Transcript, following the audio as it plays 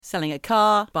selling a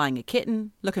car, buying a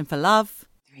kitten, looking for love.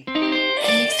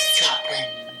 Eavesdropping.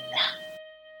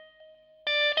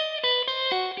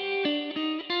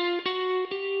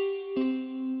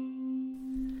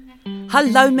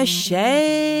 Hello,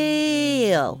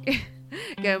 Michelle.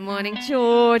 Good morning,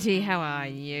 Geordie. How are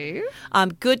you?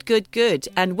 I'm good.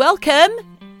 And welcome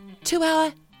to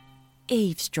our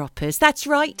eavesdroppers. That's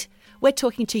right. We're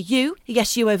talking to you.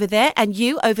 Yes, you over there, and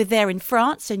you over there in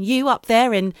France, and you up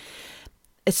there in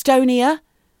Estonia.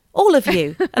 All of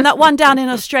you. And that one down in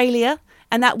Australia,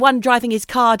 and that one driving his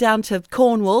car down to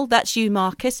Cornwall. That's you,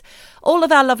 Marcus. All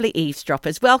of our lovely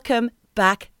eavesdroppers. Welcome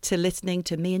back to listening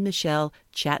to me and Michelle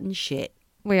chatting shit.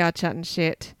 We are chatting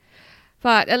shit.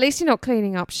 But at least you're not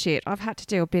cleaning up shit. I've had to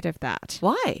do a bit of that.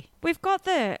 Why? We've got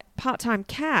the part-time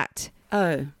cat.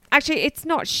 Oh. Actually, it's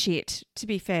not shit, to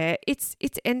be fair. It's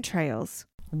entrails.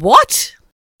 What?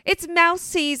 It's mouse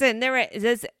season.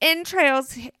 There's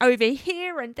entrails over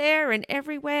here and there and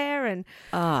everywhere. And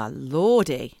Ah,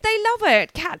 lordy. they love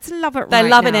it. Cats love it They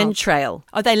right love now. an entrail.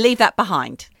 Or they leave that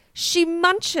behind. She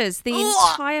munches the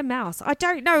entire mouse. I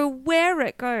don't know where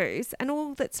it goes, and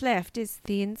all that's left is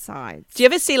the insides. Do you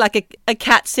ever see like a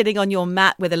cat sitting on your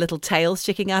mat with a little tail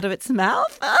sticking out of its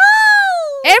mouth? Oh!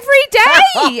 Every day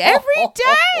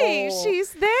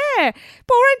she's there.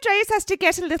 Poor Andreas has to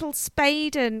get a little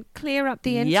spade and clear up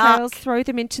the entrails, Yuck. throw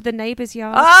them into the neighbour's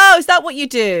yard. Oh, is that what you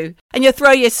do? And you throw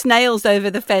your snails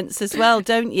over the fence as well,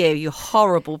 don't you? You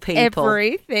horrible people.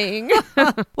 Everything.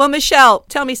 Well, Michelle,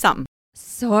 tell me something.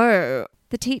 So,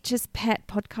 the Teacher's Pet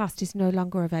podcast is no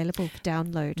longer available for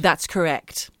download That's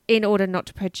correct. in order not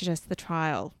to prejudice the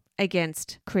trial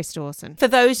against Chris Dawson. For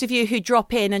those of you who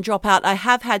drop in and drop out, I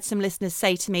have had some listeners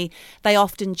say to me they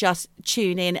often just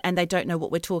tune in and they don't know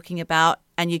what we're talking about.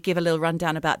 And you give a little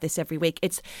rundown about this every week.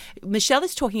 Michelle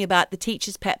is talking about the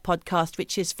Teacher's Pet podcast,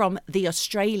 which is from The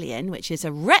Australian, which is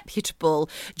a reputable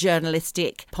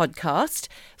journalistic podcast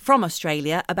from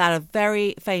Australia about a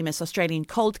very famous Australian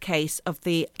cold case of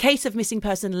the case of missing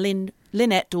person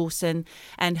Lynette Dawson,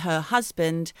 and her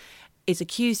husband is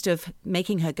accused of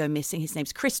making her go missing. His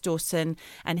name's Chris Dawson,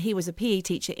 and he was a PE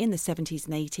teacher in the 70s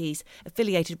and 80s,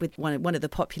 affiliated with one of the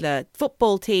popular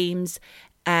football teams.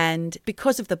 And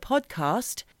because of the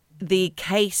podcast, the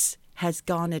case has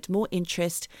garnered more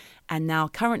interest. And now,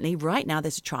 currently, right now,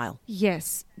 there's a trial.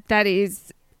 Yes, that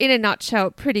is, in a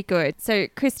nutshell, pretty good. So,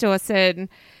 Chris Dawson...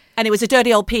 And it was a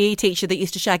dirty old PE teacher that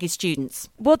used to shag his students.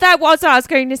 Well, that was what I was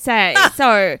going to say.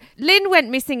 So, Lynn went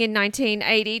missing in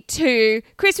 1982.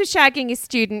 Chris was shagging his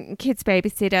student and kids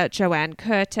babysitter, Joanne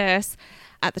Curtis.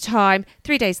 At the time,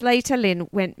 3 days later, Lynn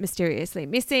went mysteriously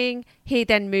missing. He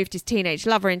then moved his teenage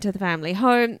lover into the family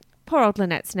home. Poor old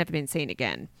Lynette's never been seen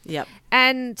again. Yep.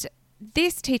 And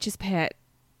this Teacher's Pet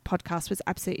podcast was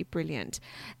absolutely brilliant.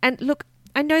 And look,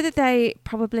 I know that they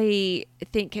probably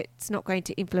think it's not going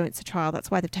to influence the trial.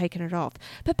 That's why they've taken it off.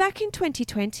 But back in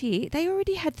 2020, they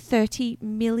already had 30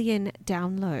 million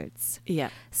downloads. Yeah.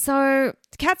 So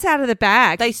the cat's out of the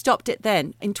bag. They stopped it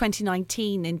then in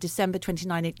 2019, in December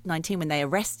 2019, when they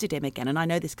arrested him again. And I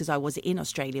know this because I was in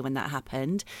Australia when that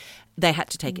happened. They had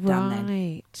to take it down then.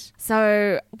 Right.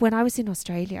 So when I was in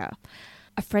Australia,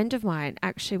 a friend of mine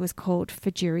actually was called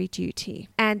for jury duty,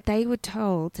 and they were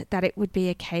told that it would be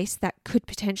a case that could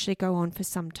potentially go on for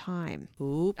some time.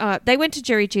 Ooh. They went to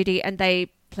jury duty and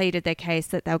they pleaded their case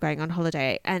that they were going on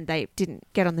holiday and they didn't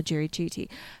get on the jury duty.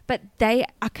 But they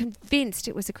are convinced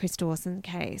it was a Chris Dawson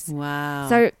case. Wow.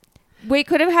 So we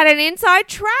could have had an inside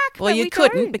track. Well, but you we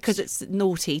couldn't don't. because it's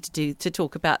naughty to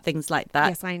talk about things like that.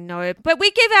 Yes, I know. But we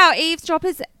give our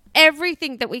eavesdroppers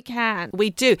everything that we can. We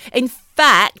do. In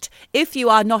fact, if you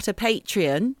are not a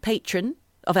patron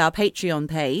of our Patreon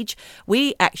page,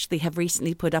 we actually have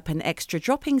recently put up an extra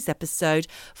droppings episode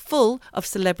full of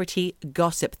celebrity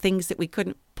gossip, things that we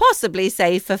couldn't possibly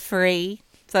say for free.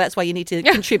 So that's why you need to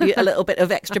contribute a little bit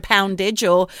of extra poundage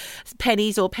or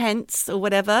pennies or pence or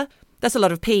whatever. That's a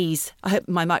lot of P's. I hope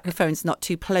my microphone's not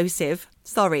too plosive.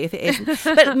 Sorry if it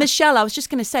isn't. But Michelle, I was just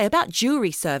going to say about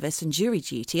jury service and jury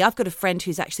duty. I've got a friend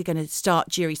who's actually going to start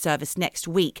jury service next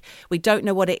week. We don't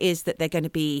know what it is that they're going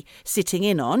to be sitting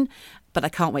in on, but I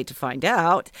can't wait to find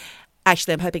out.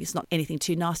 Actually, I'm hoping it's not anything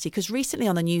too nasty, because recently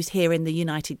on the news here in the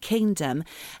United Kingdom,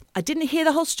 I didn't hear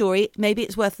the whole story. Maybe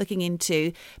it's worth looking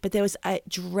into, but there was a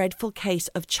dreadful case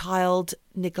of child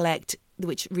neglect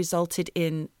which resulted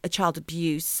in a child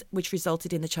abuse, which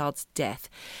resulted in the child's death.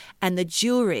 And the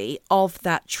jury of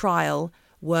that trial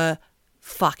were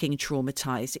fucking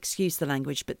traumatized. Excuse the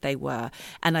language, but they were.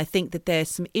 And I think that there's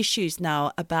some issues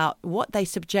now about what they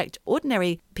subject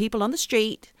ordinary people on the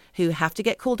street, who have to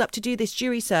get called up to do this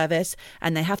jury service,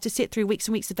 and they have to sit through weeks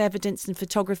and weeks of evidence and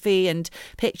photography and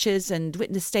pictures and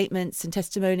witness statements and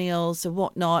testimonials and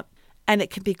whatnot. And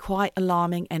it can be quite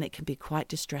alarming and it can be quite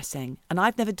distressing. And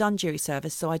I've never done jury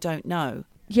service, so I don't know.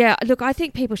 Yeah, look, I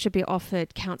think people should be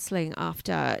offered counselling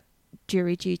after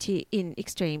jury duty in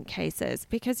extreme cases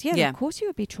because, of course you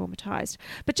would be traumatised.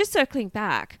 But just circling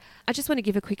back, I just want to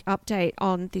give a quick update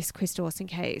on this Chris Dawson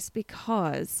case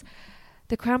because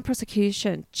the Crown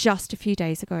prosecution just a few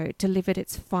days ago delivered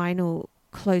its final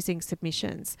closing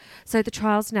submissions. So the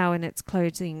trial's now in its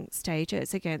closing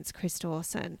stages against Chris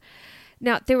Dawson.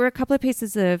 Now, there were a couple of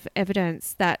pieces of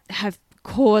evidence that have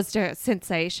caused a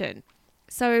sensation.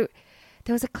 So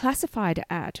there was a classified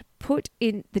ad put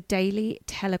in the Daily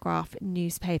Telegraph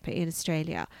newspaper in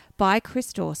Australia by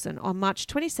Chris Dawson on March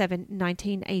 27,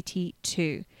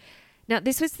 1982. Now,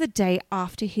 this was the day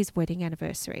after his wedding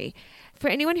anniversary. For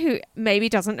anyone who maybe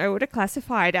doesn't know what a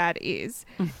classified ad is,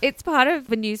 it's part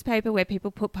of a newspaper where people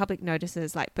put public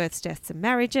notices like births, deaths and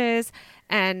marriages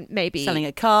and maybe Selling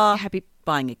a car,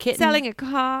 buying a kitten. Selling a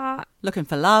car. Looking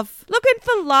for love.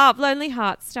 Lonely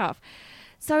heart stuff.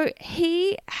 So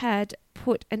he had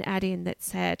put an ad in that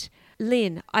said,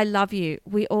 Lynn, I love you.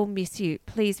 We all miss you.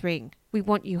 Please ring. We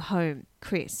want you home,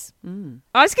 Chris.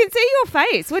 I can see your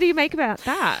face. What do you make about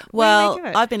that? Well,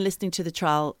 I've been listening to the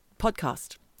trial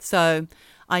podcast. So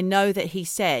I know that he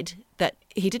said that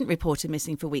he didn't report her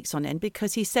missing for weeks on end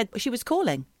because he said she was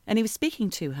calling and he was speaking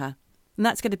to her. And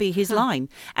that's going to be his line.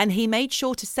 And he made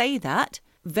sure to say that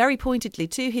very pointedly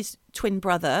to his twin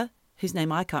brother, whose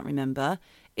name I can't remember,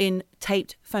 in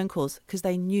taped phone calls because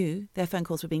they knew their phone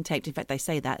calls were being taped. In fact, they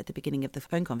say that at the beginning of the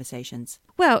phone conversations.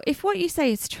 Well, if what you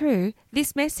say is true,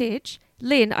 this message,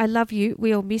 Lynn, I love you.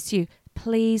 We all miss you.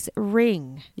 Please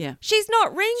ring. Yeah. She's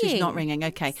not ringing. She's not ringing.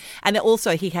 Okay. And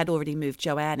also he had already moved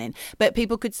Joanne in. But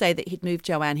people could say that he'd moved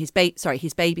Joanne, his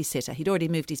babysitter. He'd already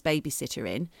moved his babysitter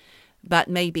in. But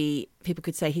maybe people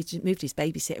could say he moved his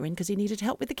babysitter in because he needed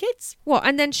help with the kids. What?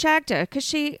 And then shagged her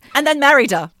And then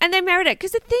married her.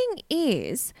 Because the thing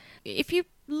is, if you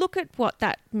look at what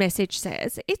that message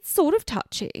says, it's sort of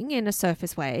touching in a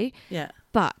surface way. Yeah.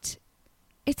 But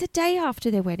it's a day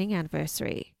after their wedding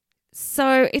anniversary.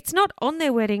 So it's not on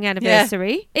their wedding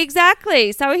anniversary. Yeah.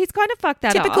 Exactly. So he's kind of fucked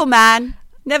that up. Typical man.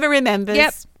 Never remembers.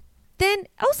 Yep. Then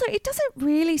also, it doesn't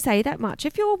really say that much.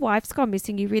 If your wife's gone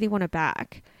missing, you really want her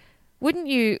back. Wouldn't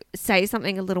you say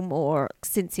something a little more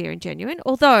sincere and genuine?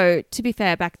 Although, to be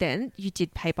fair, back then, you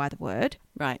did pay by the word.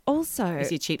 Right. Also... Was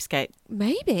he a cheapskate?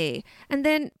 Maybe. And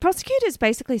then prosecutors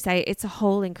basically say it's a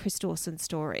hole in Chris Dawson's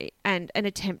story and an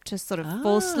attempt to sort of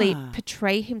falsely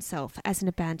portray himself as an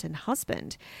abandoned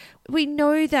husband. We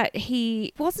know that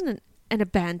he wasn't an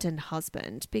abandoned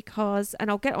husband because,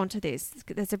 and I'll get onto this,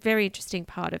 there's a very interesting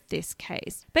part of this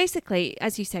case. Basically,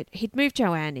 as you said, he'd moved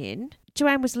Joanne in.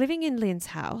 Joanne was living in Lynn's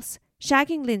house,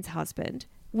 shagging Lynn's husband,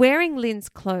 wearing Lynn's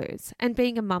clothes and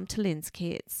being a mum to Lynn's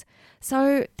kids.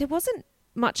 So there wasn't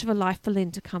much of a life for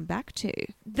Lynn to come back to.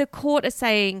 The court are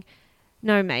saying,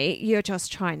 no, mate, you're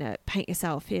just trying to paint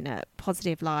yourself in a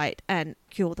positive light and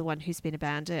you're the one who's been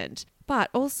abandoned.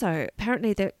 But also,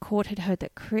 apparently the court had heard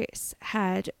that Chris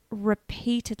had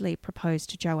repeatedly proposed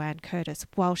to Joanne Curtis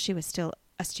while she was still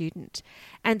a student.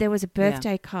 And there was a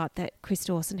birthday card that Chris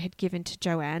Dawson had given to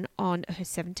Joanne on her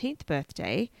 17th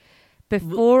birthday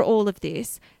before all of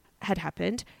this had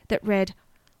happened that read,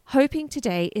 hoping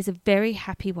today is a very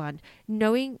happy one,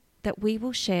 knowing that we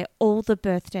will share all the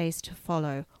birthdays to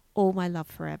follow, all my love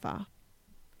forever.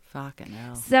 Fucking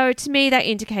hell. So to me, that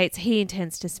indicates he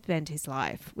intends to spend his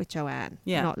life with Joanne,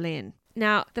 not Lynn.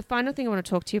 Now, the final thing I want to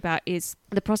talk to you about is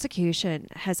the prosecution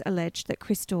has alleged that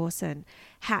Chris Dawson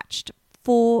hatched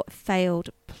 4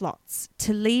 failed plots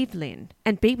to leave Lynn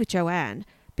and be with Joanne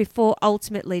before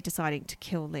ultimately deciding to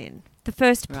kill Lynn. The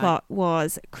first plot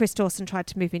was Chris Dawson tried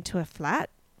to move into a flat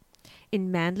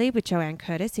in Manly with Joanne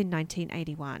Curtis in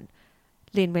 1981.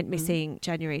 Lynn went missing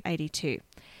January 82.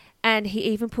 And he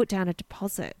even put down a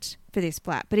deposit for this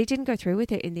flat, but he didn't go through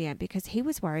with it in the end because he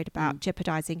was worried about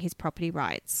jeopardizing his property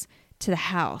rights to the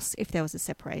house if there was a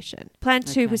separation. Plan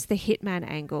 2 was the hitman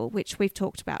angle, which we've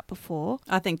talked about before.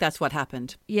 I think that's what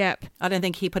happened. Yep. I don't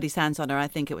think he put his hands on her. I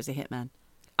think it was a hitman.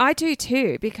 I do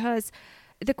too, because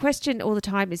the question all the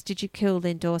time is, did you kill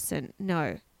Lynn Dawson?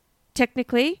 No.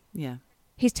 Technically,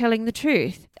 he's telling the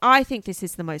truth. I think this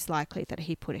is the most likely that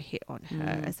he put a hit on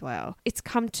her as well. It's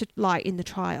come to light in the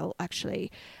trial,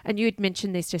 actually. And you had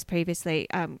mentioned this just previously.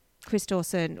 Chris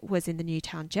Dawson was in the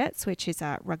Newtown Jets, which is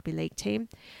a rugby league team.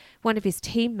 One of his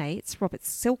teammates, Robert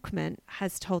Silkman,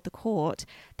 has told the court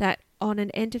that on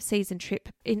an end-of-season trip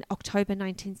in October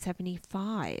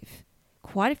 1975,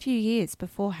 quite a few years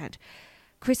beforehand,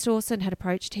 Chris Dawson had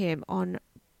approached him on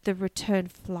the return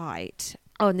flight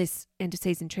on this end of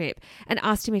season trip and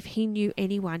asked him if he knew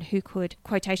anyone who could,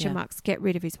 quotation marks, get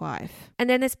rid of his wife. And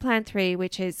then there's plan 3,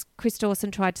 which is Chris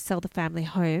Dawson tried to sell the family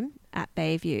home at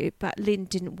Bayview, but Lynn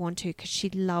didn't want to because she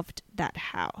loved that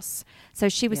house. So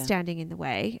she was standing in the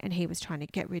way and he was trying to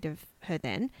get rid of her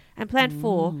then. And plan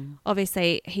 4,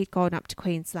 obviously he'd gone up to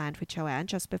Queensland with Joanne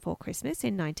just before Christmas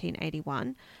in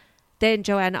 1981. Then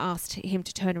Joanne asked him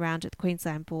to turn around at the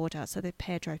Queensland border, so the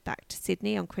pair drove back to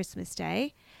Sydney on Christmas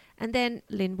Day. And then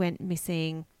Lynn went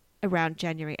missing around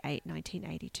January 8,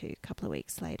 1982, a couple of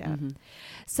weeks later.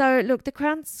 So, look, the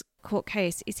Crown's court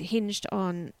case is hinged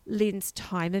on Lynn's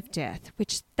time of death,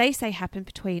 which they say happened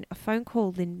between a phone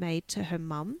call Lynn made to her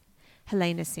mum,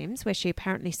 Helena Sims, where she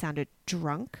apparently sounded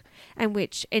drunk, and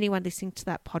which anyone listening to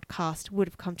that podcast would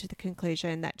have come to the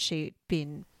conclusion that she'd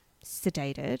been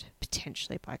sedated,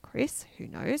 potentially by Chris, who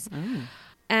knows.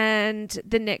 And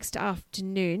the next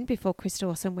afternoon, before Chris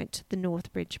Dawson went to the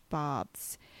Northbridge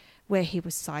Baths, where he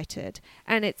was cited.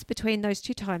 And it's between those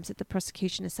two times that the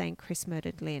prosecution is saying Chris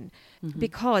murdered Lynn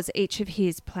because each of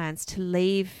his plans to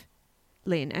leave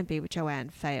Lynn and be with Joanne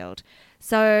failed.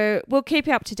 So we'll keep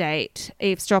you up to date,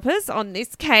 eavesdroppers, on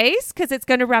this case because it's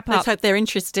going to wrap up. Let's hope they're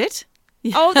interested.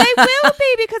 Oh, they will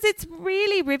be because it's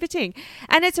really riveting.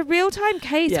 And it's a real-time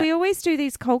case. Yeah. We always do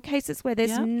these cold cases where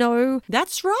there's no...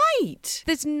 That's right.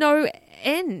 There's no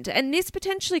end. And this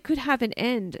potentially could have an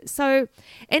end. So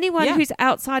anyone who's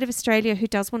outside of Australia who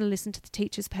does want to listen to the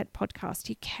Teacher's Pet podcast,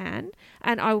 you can.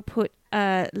 And I will put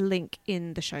a link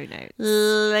in the show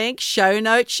notes. Show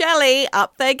note, Shelley.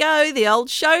 Up they go, the old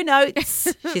show notes.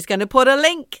 She's going to put a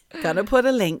link.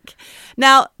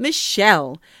 Now,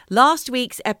 Michelle, last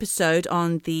week's episode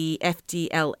on the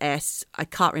FDLS, I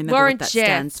can't remember Warren what that Jeffs,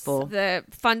 stands for. The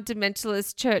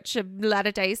Fundamentalist Church of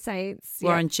Latter-day Saints.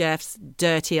 Warren Jeffs,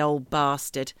 dirty old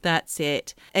bastard. That's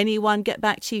it. Anyone get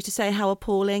back to you to say how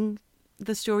appalling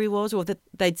the story was, or that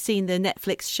they'd seen the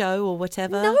Netflix show or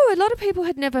whatever? No, a lot of people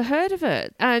had never heard of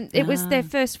it. It was their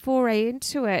first foray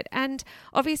into it. And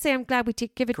obviously I'm glad we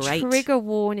did give a trigger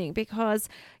warning because,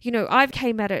 you know, I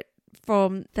came at it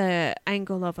from the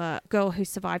angle of a girl who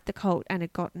survived the cult and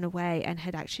had gotten away and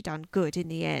had actually done good in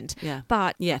the end. Yeah.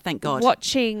 But thank God.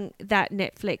 Watching that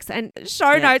Netflix and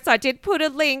show notes, I did put a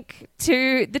link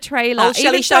to the trailer. Oh,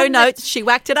 Shelley show notes. She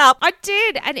whacked it up. I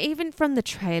did. And even from the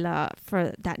trailer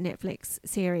for that Netflix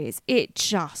series, it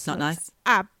just not nice.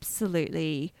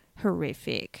 Absolutely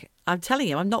horrific. I'm telling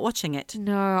you, I'm not watching it.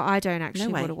 No, I don't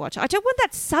actually want to watch it. I don't want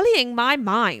that sullying my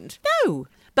mind. No.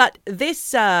 But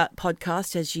this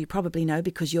podcast, as you probably know,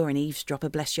 because you're an eavesdropper,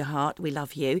 bless your heart, we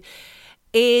love you,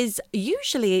 is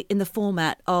usually in the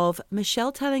format of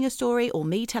Michelle telling a story or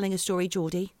me telling a story,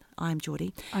 Geordie. I'm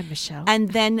Geordie. I'm Michelle. And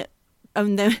then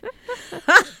and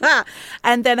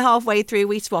then halfway through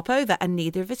we swap over and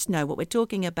neither of us know what we're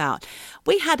talking about.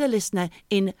 We had a listener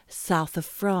in south of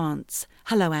France.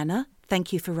 Hello, Anna.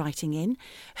 Thank you for writing in.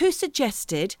 Who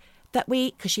suggested that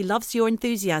because she loves your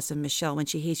enthusiasm, Michelle, when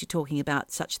she hears you talking about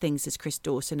such things as Chris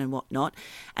Dawson and whatnot.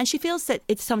 And she feels that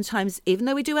it's sometimes, even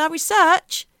though we do our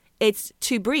research, it's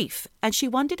too brief. And she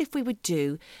wondered if we would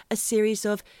do a series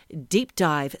of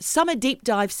summer deep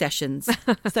dive sessions.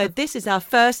 So this is our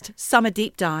first summer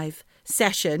deep dive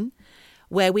session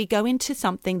where we go into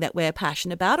something that we're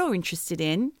passionate about or interested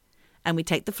in. And we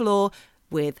take the floor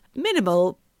with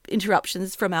minimal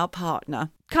interruptions from our partner.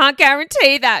 Can't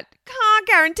guarantee that. Can't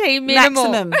guarantee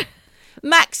minimal.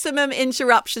 Maximum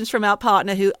interruptions from our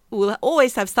partner who will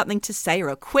always have something to say or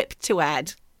a quip to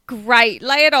add. Great.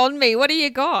 Lay it on me. What do you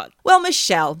got? Well,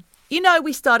 Michelle, you know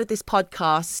we started this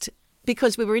podcast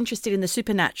because we were interested in the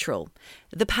supernatural,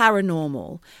 the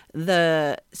paranormal,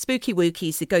 the spooky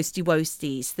wookies, the ghosty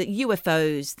woasties, the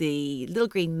UFOs, the little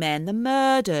green men, the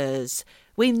murders.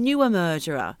 We knew a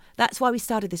murderer. That's why we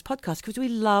started this podcast, because we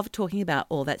love talking about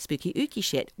all that spooky ooky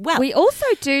shit. Well, we also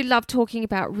do love talking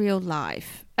about real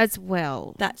life as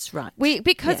well. That's right.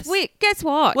 Guess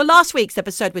what? Well, last week's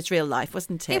episode was real life,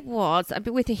 wasn't it? It was,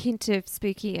 but with a hint of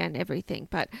spooky and everything.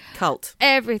 But cult.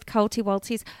 Culty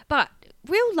walties. But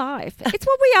real life. It's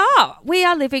what we are. We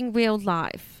are living real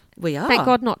life. We are. Thank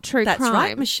God, not true That's crime. That's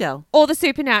right, Michelle. Or the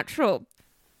supernatural.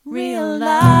 Real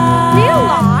life. Real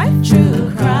life.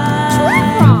 True crime.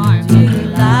 True crime. Do you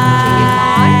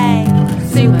like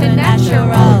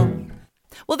supernatural?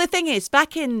 Well, the thing is,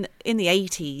 back in the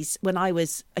 80s, when I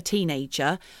was a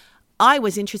teenager, I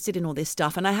was interested in all this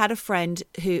stuff, and I had a friend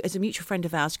who is a mutual friend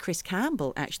of ours, Chris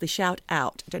Campbell, actually, shout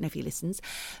out. I don't know if he listens,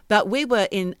 but we were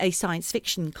in a science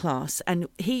fiction class, and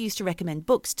he used to recommend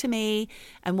books to me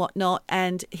and whatnot,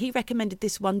 and he recommended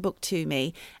this one book to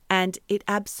me, and it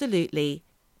absolutely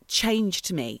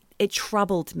changed me. It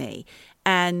troubled me,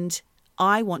 and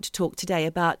I want to talk today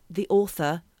about the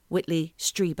author, Whitley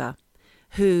Strieber,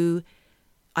 who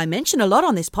I mention a lot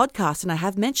on this podcast, and I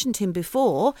have mentioned him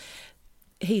before.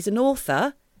 He's an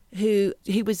author who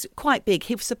he was quite big.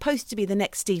 He was supposed to be the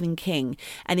next Stephen King,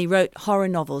 and he wrote horror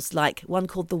novels like one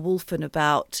called The Wolfen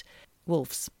about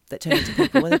wolves that turn into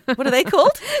people. What are they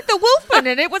called? The Wolfen,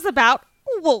 and it was about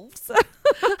wolves.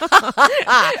 What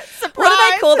do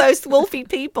they call those wolfy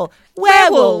people?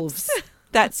 Werewolves.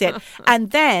 That's it.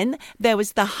 And then there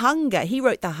was The Hunger. He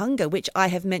wrote The Hunger, which I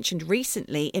have mentioned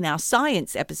recently in our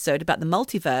science episode about the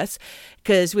multiverse,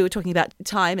 because we were talking about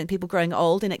time and people growing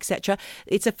old and etc.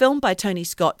 It's a film by Tony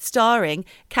Scott starring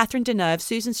Catherine Deneuve,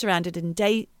 Susan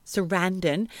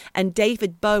Sarandon and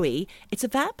David Bowie. It's a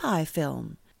vampire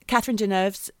film. Catherine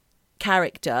Deneuve's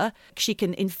character, she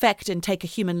can infect and take a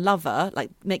human lover, like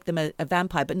make them a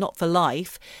vampire, but not for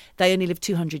life. They only live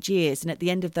 200 years, and at the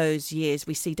end of those years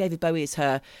we see David Bowie as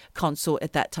her consort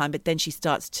at that time, but then she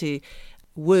starts to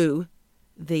woo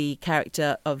the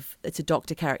character of, it's a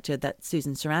doctor character that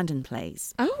Susan Sarandon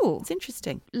plays. Oh, it's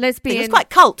interesting. Lesbian, it's quite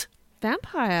cult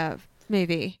vampire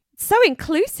movie. So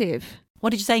inclusive. What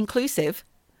did you say? Inclusive?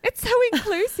 It's so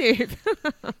inclusive.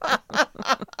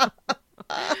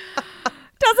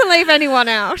 Doesn't leave anyone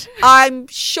out. I'm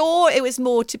sure it was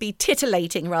more to be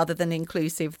titillating rather than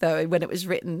inclusive, though, when it was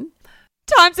written.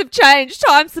 Times have changed.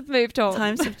 Times have moved on.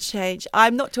 Times have changed.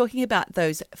 I'm not talking about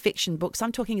those fiction books.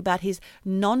 I'm talking about his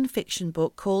non-fiction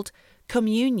book called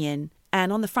Communion.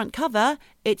 And on the front cover,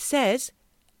 it says,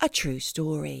 a true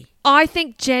story. I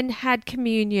think Jen had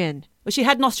communion. Well, she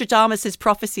had Nostradamus'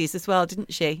 prophecies as well,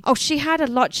 didn't she? Oh, she had a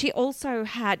lot. She also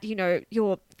had,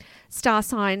 your star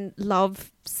sign,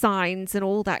 love signs and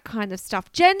all that kind of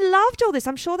stuff. Jen loved all this.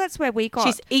 I'm sure that's where we got...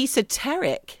 She's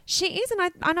esoteric. She is,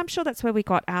 and I'm sure that's where we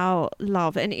got our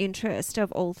love and interest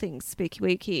of all things spooky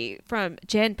wooky from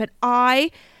Jen. But I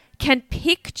can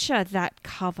picture that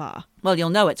cover. Well, you'll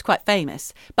know it's quite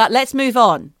famous. But let's move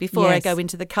on before Yes. I go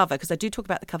into the cover, because I do talk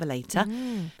about the cover later.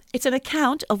 It's an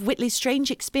account of Whitley's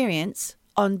strange experience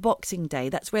on Boxing Day.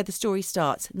 That's where the story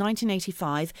starts,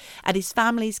 1985, at his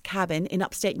family's cabin in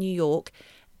upstate New York,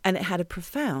 and it had a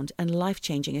profound and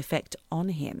life-changing effect on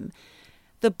him.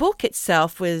 The book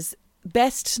itself was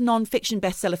best non-fiction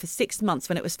bestseller for 6 months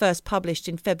when it was first published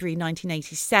in February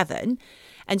 1987,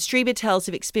 and Strieber tells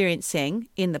of experiencing,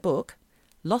 in the book,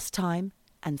 lost time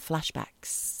and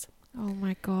flashbacks. Oh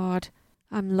my God,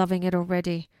 I'm loving it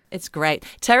already. It's great.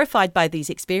 Terrified by these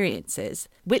experiences,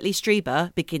 Whitley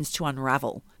Strieber begins to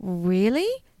unravel. Really?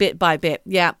 Bit by bit.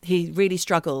 Yeah, he really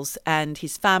struggles, and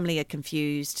his family are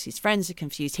confused, his friends are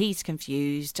confused, he's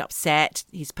confused, upset,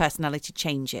 his personality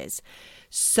changes.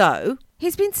 So...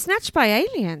 he's been snatched by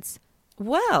aliens.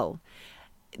 Well,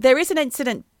 there is an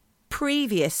incident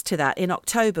previous to that in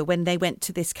October when they went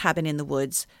to this cabin in the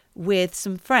woods with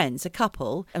some friends, a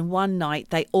couple, and one night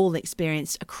they all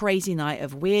experienced a crazy night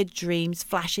of weird dreams,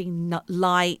 flashing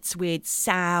lights, weird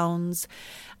sounds,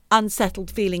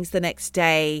 unsettled feelings the next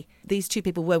day. These two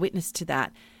people were witness to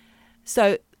that.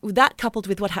 So that coupled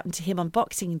with what happened to him on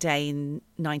Boxing Day in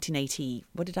 1980,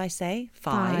 what did I say?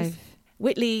 Five.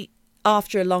 Whitley,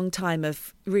 after a long time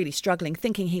of really struggling,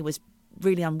 thinking he was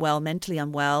really unwell, mentally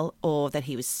unwell, or that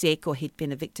he was sick, or he'd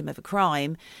been a victim of a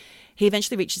crime, he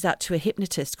eventually reaches out to a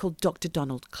hypnotist called Dr.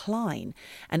 Donald Klein.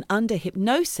 And under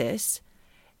hypnosis,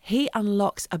 he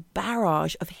unlocks a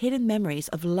barrage of hidden memories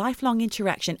of lifelong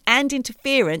interaction and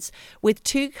interference with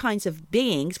two kinds of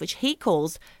beings, which he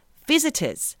calls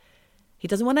visitors. He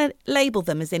doesn't want to label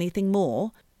them as anything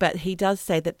more, but he does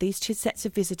say that these two sets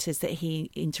of visitors that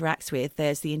he interacts with,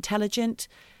 there's the intelligent,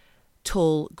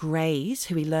 tall greys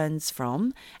who he learns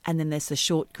from, and then there's the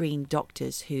short green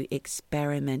doctors who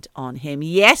experiment on him.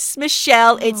 Yes,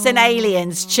 Michelle, it's an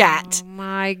aliens chat. Oh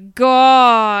my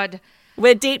God.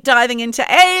 We're deep diving into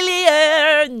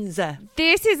aliens.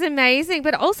 This is amazing.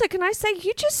 But also, can I say,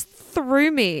 you just threw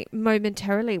me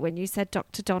momentarily when you said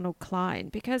Dr. Donald Klein,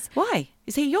 because... Why?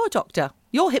 Is he your doctor?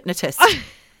 Your hypnotist?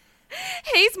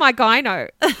 He's my gyno.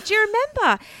 Do you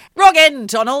remember? Wrong end,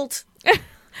 Donald.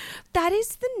 That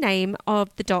is the name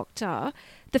of the doctor,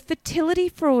 the fertility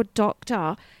fraud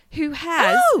doctor who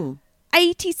has... Oh,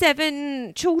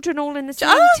 87 children all in the same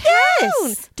Oh, town.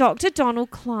 yes. Dr.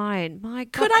 Donald Klein. My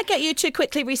God. Could I get you to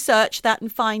quickly research that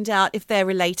and find out if they're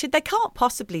related? They can't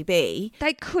possibly be.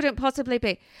 They couldn't possibly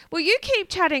be. Well, you keep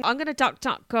chatting. I'm going to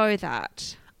DuckDuckGo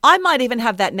that. I might even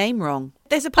have that name wrong.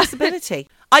 There's a possibility.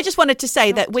 I just wanted to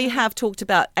say that we have talked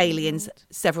about aliens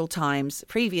several times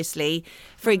previously,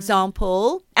 for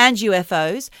example, and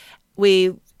UFOs.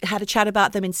 We had a chat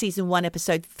about them in season 1,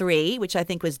 episode 3, which I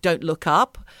think was Don't Look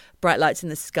Up, Bright Lights in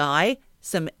the Sky,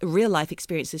 some real life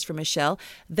experiences from Michelle.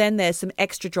 Then there's some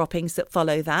extra droppings that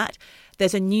follow that.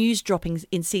 There's a news dropping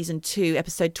in season 2,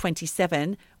 episode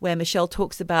 27, where Michelle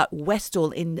talks about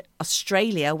Westall in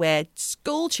Australia, where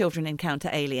school children encounter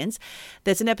aliens.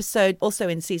 There's an episode also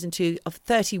in season 2 of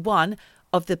 31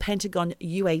 of the Pentagon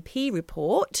UAP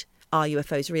report, Are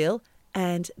UFOs Real?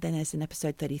 And then there's an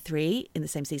episode 33 in the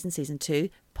same season, season 2,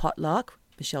 Potluck.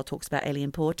 Michelle talks about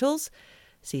alien portals.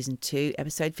 Season 2,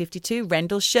 episode 52,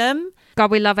 Rendlesham. God,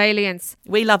 we love aliens.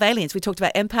 We love aliens. We talked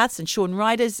about empaths and Sean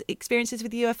Ryder's experiences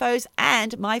with UFOs,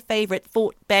 and my favourite,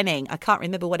 Fort Benning. I can't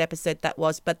remember what episode that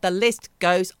was, but the list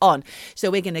goes on. So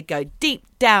we're going to go deep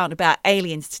down about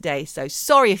aliens today. So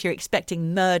sorry if you're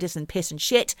expecting murders and piss and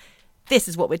shit. This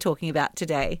is what we're talking about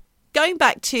today. Going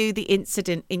back to the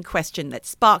incident in question that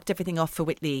sparked everything off for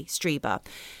Whitley Strieber.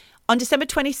 On December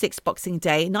 26, Boxing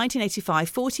Day,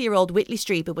 1985, 40-year-old Whitley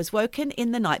Strieber was woken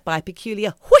in the night by a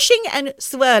peculiar whooshing and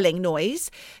swirling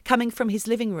noise coming from his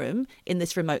living room in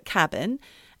this remote cabin.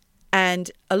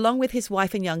 And along with his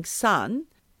wife and young son,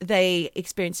 they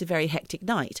experienced a very hectic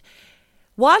night.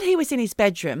 While he was in his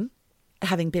bedroom,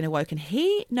 having been awoken,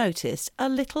 he noticed a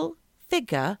little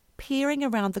figure peering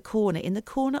around the corner in the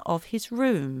corner of his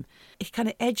room. It kind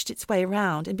of edged its way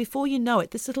around, and before you know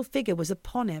it, this little figure was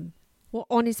upon him. Or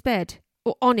on his bed.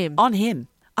 Or on him. On him.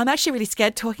 I'm actually really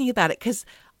scared talking about it because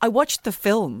I watched the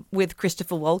film with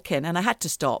Christopher Walken and I had to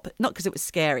stop. Not because it was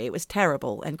scary, it was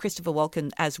terrible. And Christopher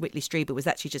Walken as Whitley Strieber was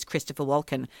actually just Christopher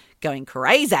Walken going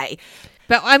crazy.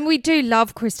 But we do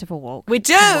love Christopher Walken. We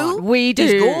do. Come on, we do.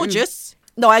 He's gorgeous.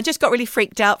 No, I just got really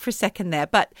freaked out for a second there.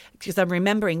 But because I'm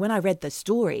remembering when I read the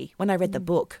story, when I read the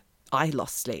book, I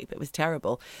lost sleep. It was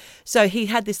terrible. So he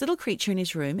had this little creature in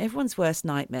his room, everyone's worst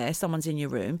nightmare, someone's in your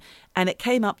room, and it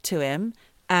came up to him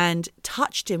and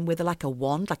touched him with like a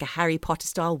wand, like a Harry Potter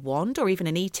style wand, or even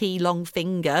an E.T. long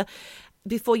finger.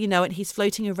 Before you know it, he's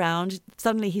floating around.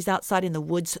 Suddenly he's outside in the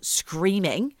woods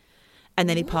screaming, and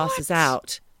then he passes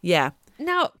out. Yeah.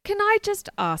 Now, can I just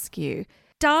ask you,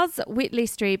 does Whitley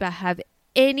Strieber have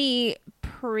any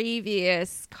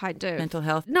previous kind of... mental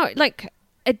health? No, like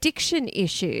addiction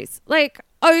issues, like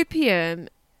opium,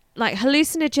 like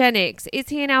hallucinogenics. Is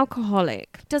he an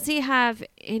alcoholic? Does he have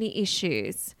any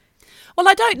issues? Well,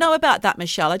 I don't know about that,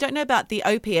 Michelle. I don't know about the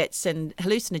opiates and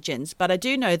hallucinogens, but I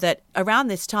do know that around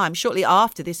this time, shortly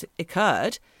after this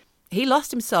occurred, he lost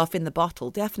himself in the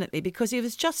bottle, definitely, because he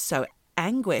was just so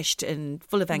anguished and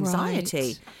full of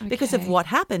anxiety because of what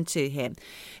happened to him.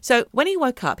 So when he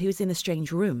woke up, he was in a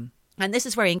strange room. And this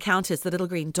is where he encounters the little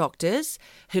green doctors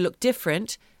who look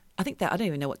different. I don't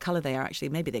even know what colour they are, actually.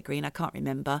 Maybe they're green. I can't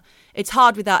remember. It's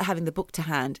hard without having the book to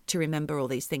hand to remember all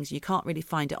these things. You can't really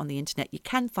find it on the internet. You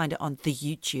can find it on the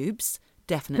YouTubes,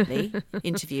 definitely,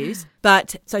 interviews.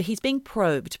 But so he's being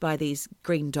probed by these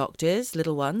green doctors,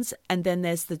 little ones. And then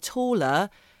there's the taller,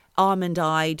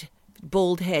 almond-eyed,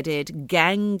 bald-headed,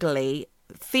 gangly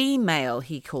female,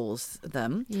 he calls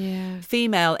them. Yeah.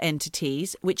 Female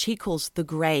entities, which he calls the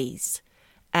Greys.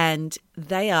 And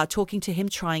they are talking to him,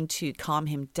 trying to calm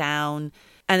him down.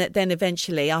 And then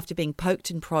eventually, after being poked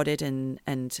and prodded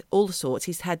and all sorts,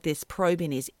 he's had this probe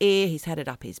in his ear, he's had it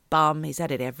up his bum, he's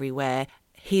had it everywhere.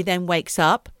 He then wakes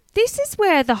up. This is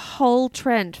where the whole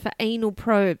trend for anal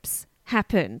probes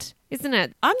happened, isn't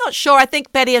it? I'm not sure. I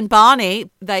think Betty and Barney,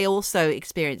 they also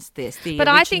experienced this. But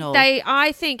original...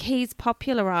 I think he's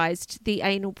popularized the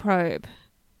anal probe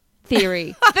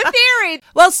theory. The theory.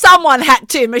 Well, someone had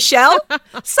to, Michelle.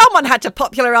 Someone had to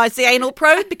popularize the anal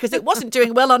probe because it wasn't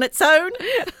doing well on its own.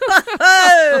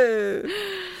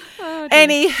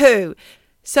 Anywho,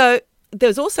 so there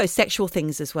was also sexual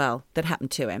things as well that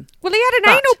happened to him. Well, he had an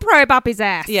anal probe up his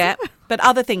ass. Yeah, but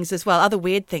other things as well, other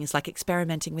weird things like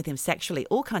experimenting with him sexually,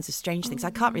 all kinds of strange things.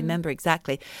 I can't remember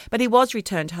exactly. But he was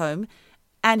returned home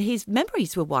and his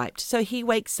memories were wiped. So he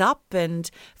wakes up and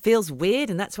feels weird,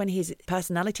 and that's when his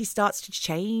personality starts to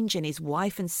change, and his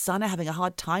wife and son are having a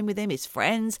hard time with him, his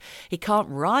friends. He can't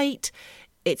write.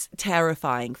 It's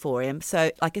terrifying for him. So,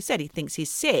 like I said, he thinks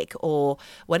he's sick or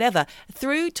whatever.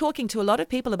 Through talking to a lot of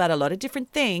people about a lot of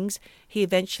different things, he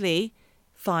eventually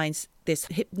finds this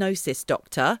hypnosis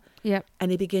doctor. Yep. And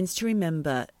he begins to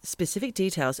remember specific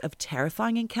details of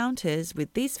terrifying encounters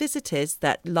with these visitors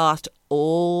that last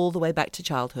all the way back to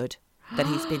childhood that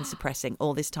he's been suppressing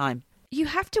all this time. You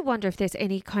have to wonder if there's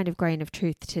any kind of grain of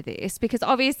truth to this, because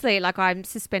obviously, like, I'm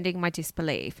suspending my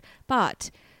disbelief. But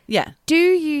Yeah. do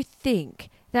you think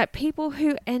that people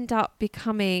who end up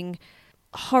becoming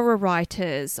horror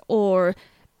writers, or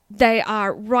they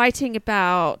are writing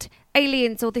about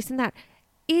aliens or this and that,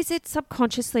 is it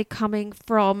subconsciously coming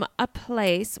from a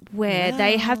place where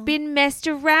they have been messed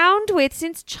around with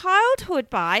since childhood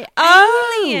by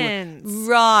aliens?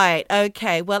 Right.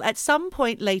 Okay. Well, at some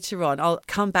point later on, I'll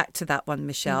come back to that one,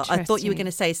 Michelle. I thought you were Interesting. going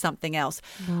to say something else.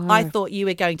 No. I thought you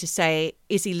were going to say,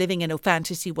 is he living in a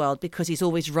fantasy world because he's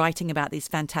always writing about these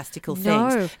fantastical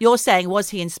things? No. You're saying,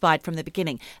 was he inspired from the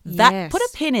beginning? That Yes. Put a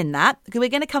pin in that. We're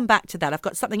going to come back to that. I've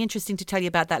got something interesting to tell you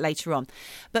about that later on.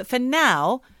 But for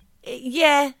now,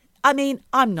 yeah, I mean,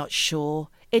 I'm not sure.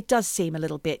 It does seem a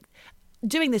little bit...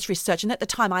 Doing this research, and at the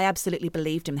time I absolutely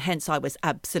believed him, hence I was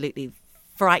absolutely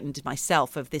frightened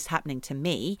myself of this happening to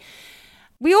me.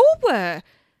 We all were.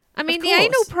 I mean, Of the anal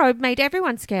course. probe made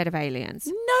everyone scared of aliens.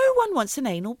 No one wants an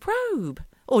anal probe.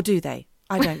 Or do they?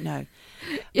 I don't know.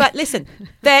 But listen,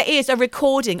 there is a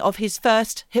recording of his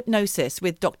first hypnosis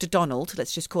with Dr. Donald,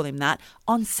 let's just call him that,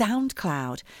 on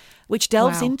SoundCloud, which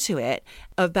delves Wow. into it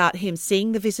about him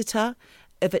seeing the visitor,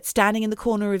 of it standing in the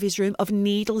corner of his room, of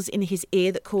needles in his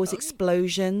ear that cause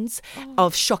explosions,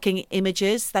 of shocking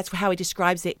images. That's how he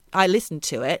describes it. I listened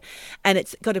to it, and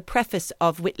it's got a preface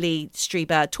of Whitley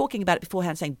Strieber talking about it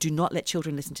beforehand, saying, do not let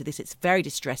children listen to this. It's very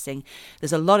distressing.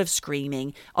 There's a lot of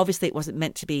screaming. Obviously, it wasn't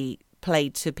meant to be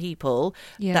played to people.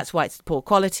 Yeah. That's why it's poor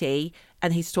quality.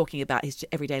 And he's talking about his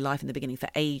everyday life in the beginning for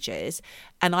ages.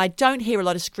 And I don't hear a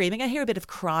lot of screaming. I hear a bit of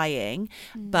crying,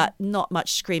 but not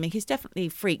much screaming. He's definitely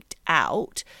freaked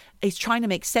out. He's trying to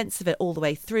make sense of it all the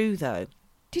way through, though.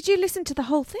 Did you listen to the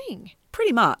whole thing?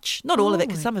 Pretty much. Not all of it,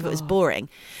 because my some of it was God. boring.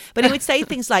 But he would say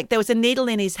things like there was a needle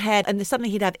in his head, and suddenly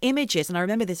he'd have images. And I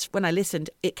remember this when I listened,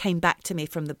 it came back to me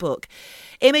from the book.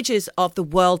 Images of the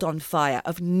world on fire,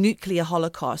 of nuclear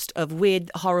holocaust, of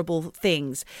weird, horrible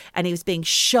things. And he was being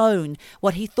shown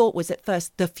what he thought was at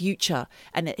first the future,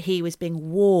 and that he was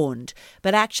being warned.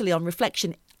 But actually, on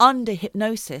reflection, under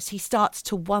hypnosis, he starts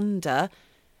to wonder,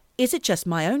 is it just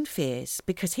my own fears?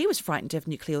 Because he was frightened of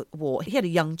nuclear war. He had a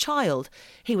young child.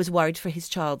 He was worried for his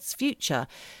child's future.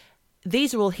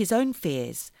 These are all his own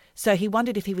fears. So he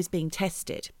wondered if he was being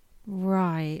tested.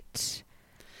 Right.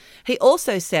 He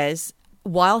also says,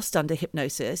 whilst under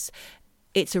hypnosis,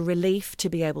 it's a relief to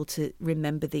be able to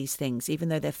remember these things, even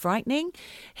though they're frightening.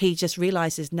 He just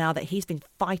realizes now that he's been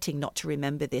fighting not to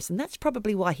remember this. And that's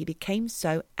probably why he became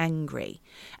so angry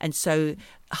and so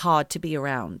hard to be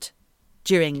around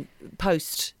during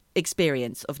post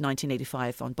experience of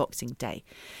 1985 on Boxing Day.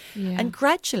 Yeah. And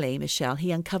gradually, Michelle,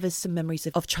 he uncovers some memories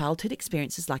of childhood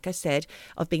experiences, like I said,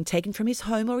 of being taken from his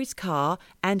home or his car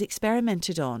and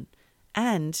experimented on,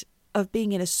 and of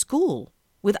being in a school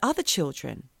with other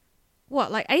children.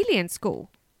 What, like alien school?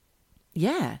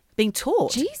 Yeah, being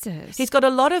taught. Jesus. He's got a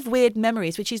lot of weird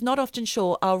memories, which he's not often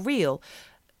sure are real.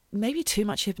 Maybe too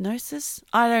much hypnosis?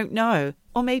 I don't know.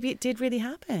 Or maybe it did really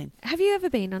happen. Have you ever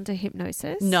been under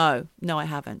hypnosis? No, I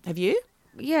haven't. Have you?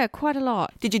 Yeah, quite a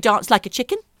lot. Did you dance like a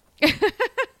chicken?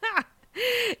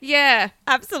 Yeah,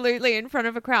 absolutely, in front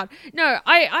of a crowd. No,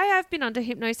 I have been under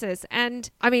hypnosis. And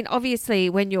I mean, obviously,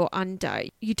 when you're under,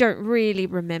 you don't really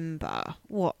remember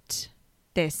what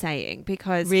they're saying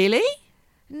because... Really?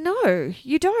 No,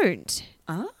 you don't.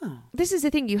 Oh. This is the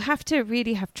thing. You have to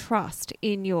really have trust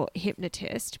in your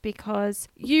hypnotist because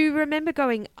you remember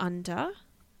going under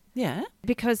Yeah.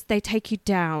 because they take you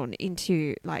down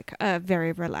into like a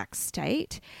very relaxed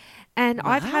state. And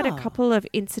I've had a Wow. couple of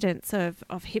incidents of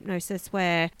hypnosis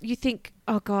where you think,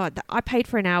 oh God, I paid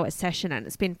for an hour session and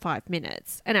it's been 5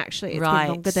 minutes. And actually it's Right.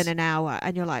 been longer than an hour.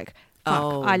 And you're like, fuck,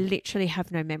 Oh. I literally have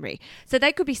no memory. So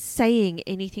they could be saying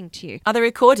anything to you. Are they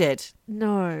recorded?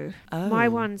 No, my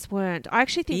Oh. ones weren't. I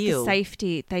actually think Ew. for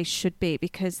safety they should be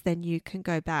because then you can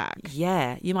go back.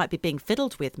 Yeah, you might be being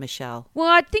fiddled with, Michelle. Well,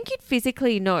 I think you'd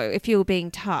physically know if you were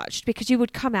being touched because you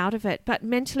would come out of it, but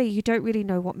mentally you don't really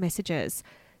know what messages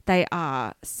they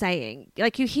are saying.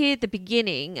 Like you hear the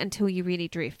beginning until you really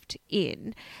drift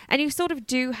in and you sort of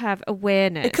do have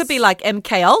awareness. It could be like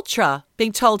MK Ultra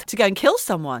being told to go and kill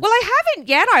someone Well, I haven't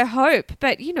yet, I hope,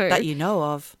 but you know. that you know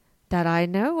of. That I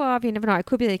know of. You never know. It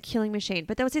could be the killing machine.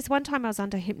 But there was this one time I was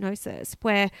under hypnosis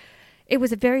where it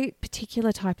was a very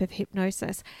particular type of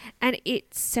hypnosis and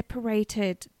it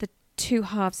separated the two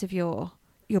halves of your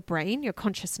brain, your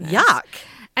consciousness. Yuck.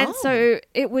 And so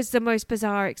it was the most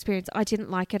bizarre experience. I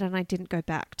didn't like it and I didn't go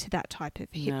back to that type of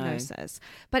hypnosis.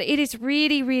 But it is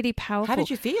really, really powerful. How did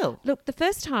you feel? Look, the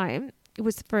first time it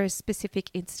was for a specific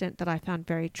incident that I found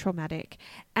very traumatic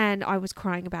and I was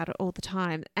crying about it all the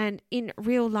time. And in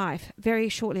real life, very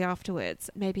shortly afterwards,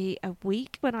 maybe a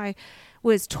week, when I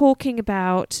was talking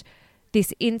about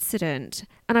this incident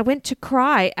and I went to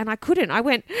cry and I couldn't. I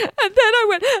went, and then I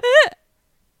went,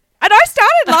 and I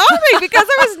started laughing because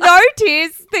there was no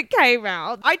tears that came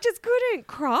out. I just couldn't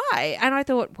cry. And I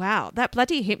thought, wow, that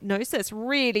bloody hypnosis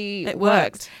really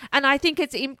works. And I think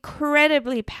it's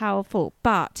incredibly powerful.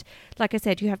 But like I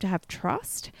said, you have to have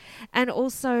trust. And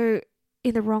also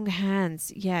in the wrong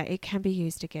hands, yeah, it can be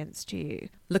used against you.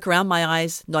 Look around my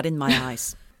eyes, not in my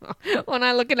eyes. When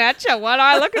I'm looking at you, what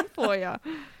am I looking for you?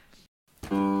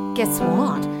 Guess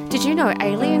what? Did you know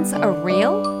aliens are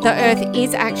real? The Earth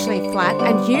is actually flat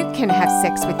and you can have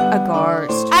sex with a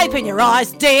ghost. Open your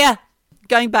eyes, dear.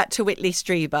 Going back to Whitley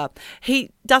Strieber,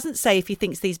 he doesn't say if he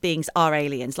thinks these beings are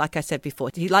aliens, like I said before.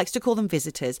 He likes to call them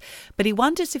visitors, but he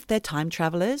wonders if they're time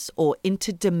travelers or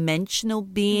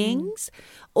interdimensional beings,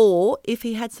 or if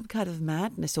he had some kind of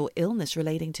madness or illness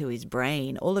relating to his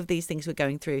brain. All of these things were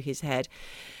going through his head.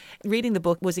 Reading the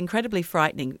book was incredibly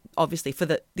frightening, obviously, for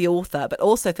the author, but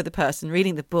also for the person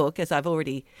reading the book, as I've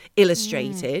already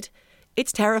illustrated.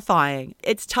 It's terrifying.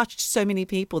 It's touched so many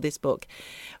people, this book.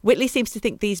 Whitley seems to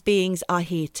think these beings are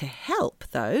here to help,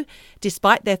 though,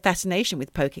 despite their fascination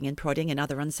with poking and prodding and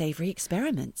other unsavory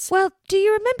experiments. Well, do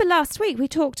you remember last week we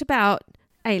talked about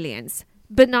aliens,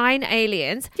 benign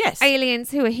aliens? Yes.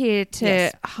 Aliens who are here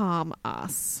to harm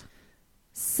us.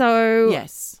 So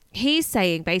yes. He's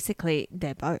saying basically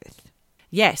they're both.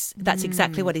 Yes, that's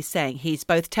exactly what he's saying. He's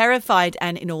both terrified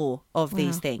and in awe of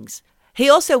these things. He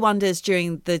also wonders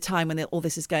during the time when all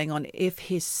this is going on if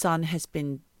his son has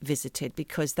been visited,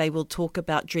 because they will talk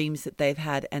about dreams that they've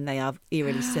had and they are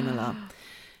eerily similar.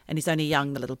 And he's only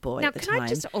young, the little boy at the time. Now, can I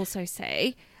just also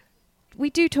say, we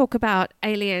do talk about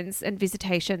aliens and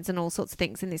visitations and all sorts of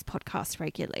things in this podcast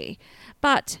regularly,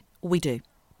 but we do.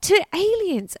 To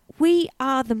aliens, we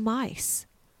are the mice.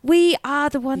 We are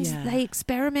the ones they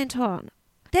experiment on.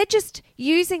 They're just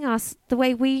using us the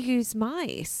way we use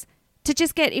mice to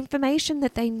just get information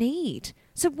that they need.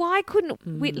 So why couldn't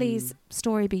Whitley's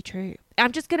story be true?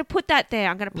 I'm just going to put that there.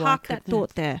 I'm going to park that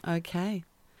thought there. Okay.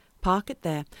 Park it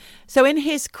there. So in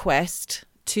his quest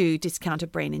to discount a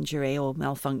brain injury or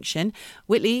malfunction,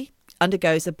 Whitley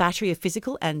undergoes a battery of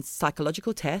physical and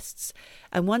psychological tests.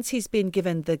 And once he's been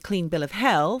given the clean bill of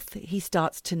health, he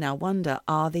starts to now wonder,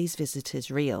 are these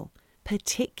visitors real?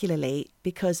 Particularly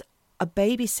because a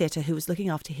babysitter who was looking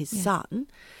after his son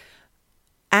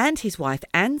and his wife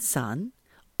and son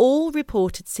all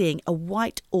reported seeing a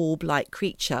white orb-like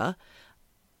creature,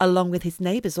 along with his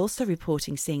neighbours also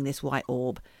reporting seeing this white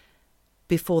orb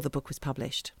before the book was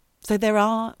published. So there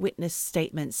are witness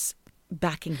statements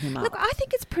backing him up. Look, I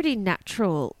think it's pretty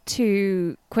natural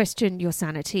to question your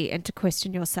sanity and to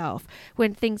question yourself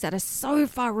when things that are so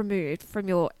far removed from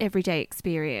your everyday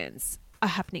experience are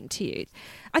happening to you.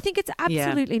 I think it's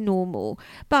absolutely normal.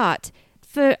 But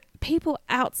for people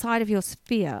outside of your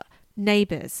sphere,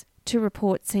 neighbours, to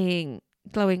report seeing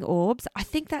glowing orbs, I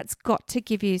think that's got to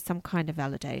give you some kind of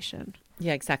validation.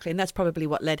 Yeah, exactly. And that's probably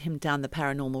what led him down the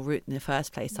paranormal route in the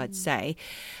first place, I'd say.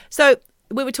 So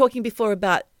we were talking before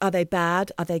about, are they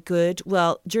bad? Are they good?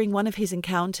 Well, during one of his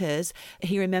encounters,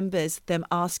 he remembers them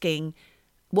asking,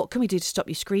 what can we do to stop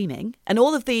you screaming? And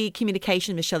all of the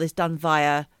communication, Michelle, is done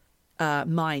via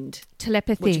mind.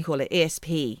 Telepathy. What do you call it?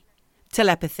 ESP.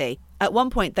 Telepathy. At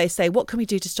one point, they say, what can we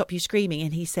do to stop you screaming?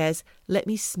 And he says, let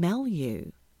me smell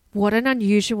you. What an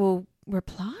unusual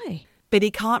reply. But he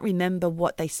can't remember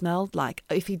what they smelled like.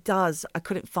 If he does, I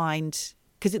couldn't find...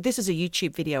 Because this is a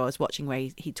YouTube video I was watching where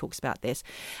he talks about this.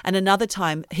 And another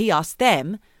time he asked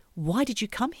them, why did you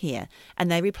come here?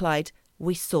 And they replied,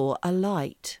 we saw a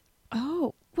light.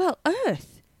 Oh, well,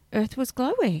 Earth. Earth was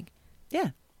glowing. Yeah.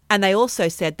 And they also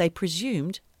said they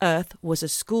presumed Earth was a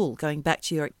school, going back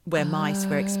to where mice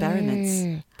were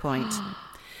experiments point.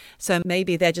 So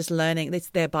maybe they're just learning. It's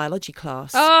their biology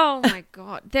class. Oh, my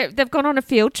God. They've gone on a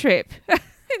field trip.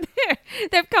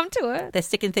 They've come to Earth. They're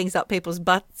sticking things up people's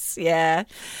butts. Yeah.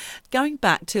 Going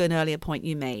back to an earlier point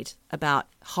you made about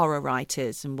horror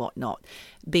writers and whatnot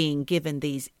being given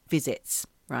these visits,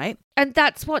 right? And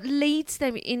that's what leads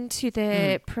them into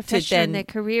their profession, their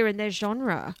career and their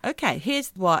genre. Okay,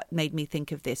 here's what made me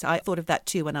think of this. I thought of that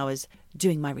too when I was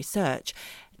doing my research.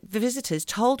 The visitors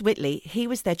told Whitley he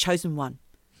was their chosen one.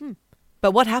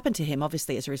 But what happened to him,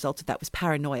 obviously, as a result of that was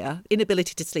paranoia,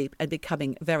 inability to sleep, and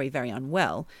becoming very, very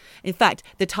unwell. In fact,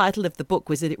 the title of the book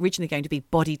was originally going to be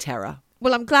Body Terror.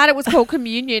 Well, I'm glad it was called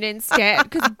Communion instead,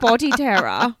 because body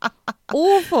terror.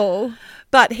 Awful.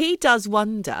 But he does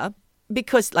wonder,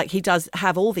 because like he does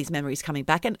have all these memories coming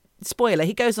back, and spoiler,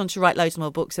 he goes on to write loads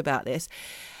more books about this.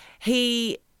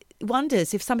 He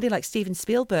wonders if somebody like Steven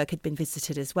Spielberg had been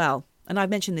visited as well. And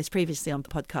I've mentioned this previously on the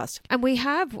podcast. And we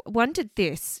have wondered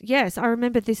this. Yes, I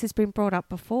remember this has been brought up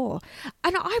before.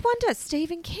 And I wonder,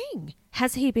 Stephen King,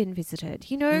 has he been visited?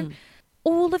 You know,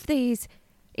 all of these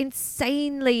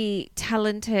insanely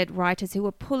talented writers who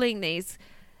are pulling these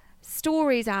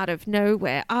stories out of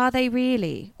nowhere, are they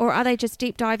really? Or are they just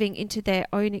deep diving into their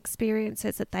own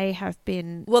experiences that they have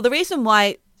been Well, the reason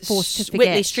why forced to forget?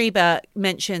 Whitley Strieber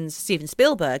mentions Steven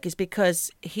Spielberg is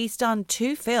because he's done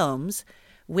 2 films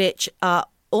which are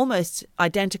almost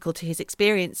identical to his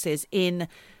experiences in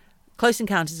Close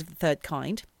Encounters of the Third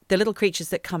Kind, the little creatures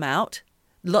that come out,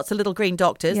 lots of little green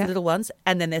doctors, Yeah. the little ones,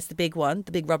 and then there's the big one,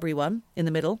 the big rubbery one in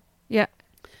the middle. Yeah.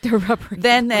 The rubber.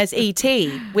 Then there's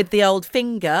E.T. with the old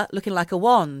finger looking like a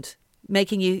wand,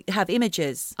 making you have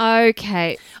images.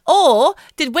 Okay. Or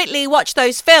did Whitley watch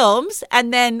those films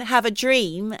and then have a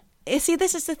dream? You see,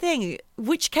 this is the thing.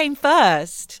 Which came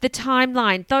first? The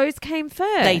timeline, those came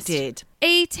first. They did.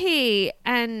 E.T.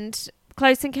 and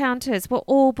Close Encounters were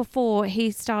all before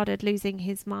he started losing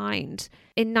his mind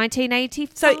in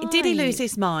 1985. So did he lose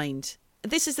his mind?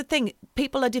 This is the thing.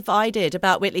 People are divided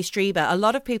about Whitley Strieber. A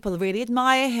lot of people really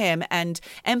admire him and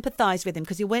empathise with him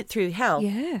because he went through hell,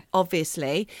 Yeah.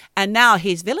 obviously. And now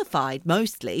he's vilified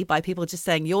mostly by people just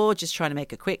saying, you're just trying to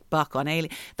make a quick buck on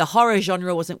Alien. The horror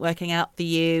genre wasn't working out for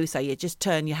you, so you just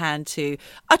turn your hand to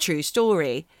a true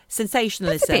story.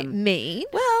 Sensationalism. That's a bit mean.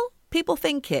 Well, people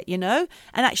think it, you know?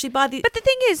 And actually by the... But the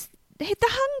thing is, the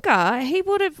Hunger, he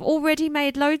would have already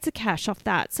made loads of cash off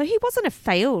that. So he wasn't a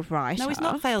failed writer. No, he's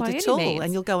not failed by at any all. means.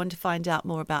 And you'll go on to find out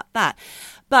more about that.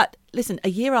 But listen, a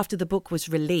year after the book was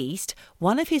released,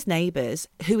 one of his neighbours,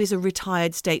 who is a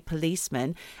retired state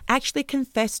policeman, actually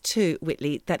confessed to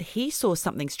Whitley that he saw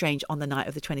something strange on the night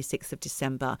of the 26th of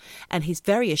December. And he's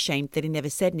very ashamed that he never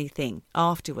said anything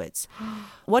afterwards.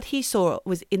 What he saw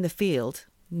was in the field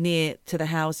near to their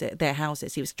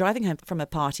houses. He was driving home from a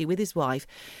party with his wife,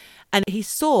 and he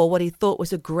saw what he thought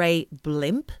was a grey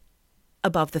blimp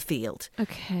above the field.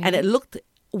 Okay. And it looked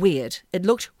weird. It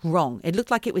looked wrong. It looked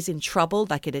like it was in trouble,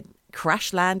 like it had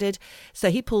crash landed.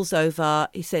 So he pulls over.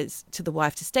 He says to the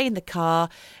wife to stay in the car.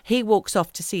 He walks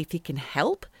off to see if he can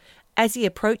help. As he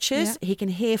approaches, he can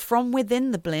hear from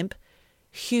within the blimp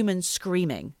humans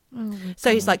screaming.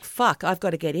 So he's like, fuck, I've got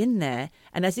to get in there.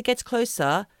 And as he gets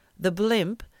closer, the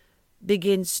blimp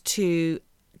begins to...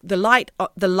 The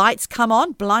lights come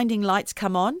on, blinding lights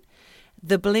come on.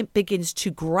 The blimp begins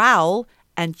to growl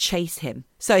and chase him.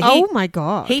 So Oh my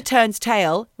God. he turns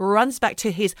tail, runs back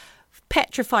to his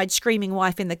petrified, screaming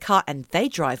wife in the car, and they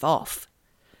drive off.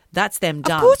 That's them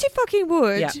done. Of course you fucking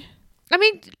would. Yeah. I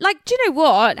mean, like, do you know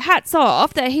what? Hats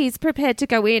off that he's prepared to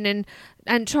go in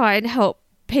and try and help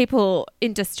people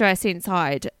in distress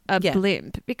inside a Yeah.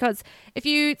 blimp. Because if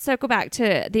you circle back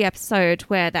to the episode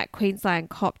where that Queensland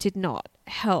cop did not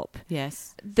help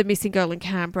Yes. the missing girl in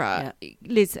Canberra,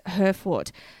 Liz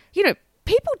Herford, you know,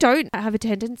 people don't have a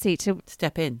tendency to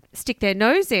Step in. stick their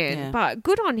nose in, Yeah. but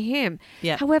good on him.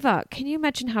 Yeah. However, can you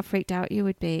imagine how freaked out you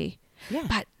would be? Yeah.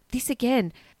 But this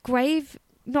again,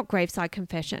 not graveside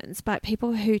confessions, but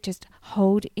people who just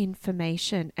hold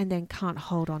information and then can't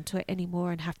hold on to it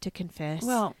anymore and have to confess.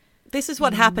 Well, this is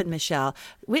what happened, Michelle.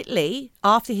 Whitley,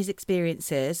 after his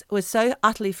experiences, was so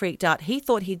utterly freaked out. He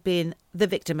thought he'd been the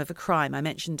victim of a crime I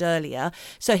mentioned earlier.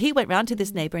 So he went round to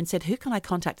this neighbour and said, who can I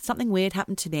contact? Something weird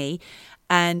happened to me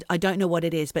and I don't know what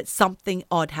it is, but something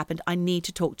odd happened. I need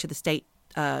to talk to the state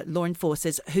law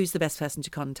enforcers. Who's the best person to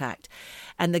contact?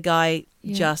 And the guy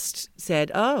just said,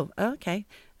 oh, okay.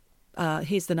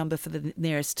 Here's the number for the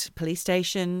nearest police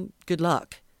station. Good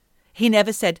luck. He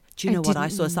never said, do you know what? I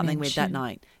saw something weird that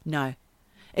night. No.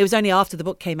 It was only after the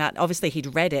book came out. Obviously,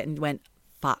 he'd read it and went,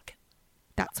 fuck.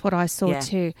 that's what I saw Yeah.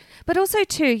 too. But also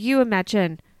too, you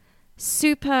imagine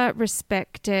super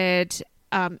respected,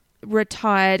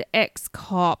 retired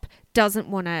ex-cop doesn't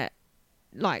want to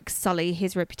like sully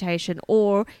his reputation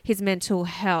or his mental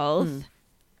health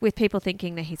with people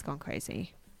thinking that he's gone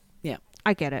crazy. Yeah.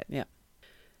 I get it. Yeah.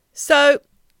 So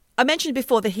I mentioned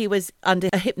before that he was under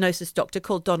a hypnosis doctor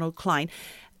called Donald Klein.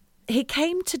 He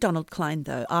came to Donald Klein,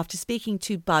 though, after speaking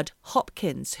to Bud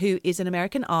Hopkins, who is an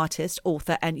American artist,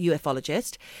 author, and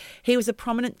ufologist. He was a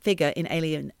prominent figure in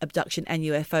alien abduction and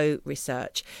UFO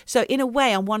research. So in a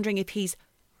way, I'm wondering if he's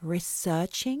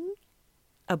researching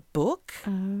a book.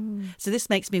 Oh. So this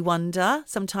makes me wonder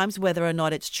sometimes whether or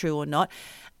not it's true or not.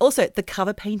 Also, the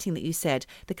cover painting that you said,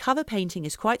 the cover painting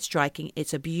is quite striking.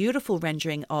 It's a beautiful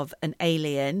rendering of an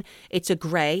alien. It's a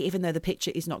grey, even though the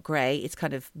picture is not grey. It's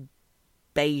kind of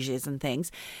beiges and things.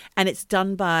 And it's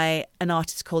done by an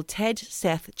artist called Ted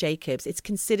Seth Jacobs. It's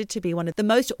considered to be one of the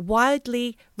most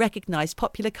widely recognised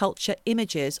popular culture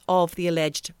images of the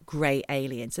alleged grey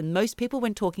aliens. And most people,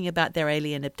 when talking about their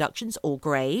alien abductions or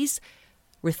greys,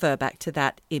 refer back to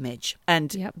that image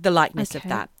and the likeness of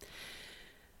that.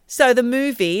 So the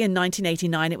movie in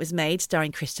 1989, it was made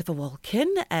starring Christopher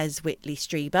Walken as Whitley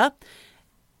Strieber.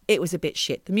 It was a bit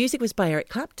shit. The music was by Eric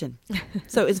Clapton.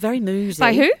 So it was very moody.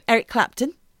 By who? Eric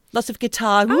Clapton. Lots of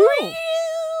guitar. Oh.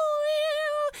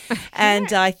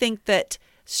 And I think that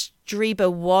Strieber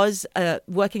was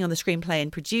working on the screenplay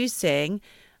and producing,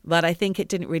 but I think it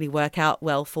didn't really work out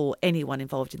well for anyone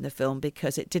involved in the film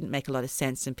because it didn't make a lot of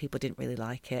sense and people didn't really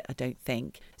like it, I don't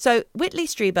think. So Whitley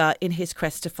Strieber, in his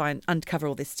quest to uncover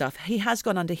all this stuff, he has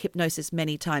gone under hypnosis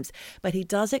many times, but he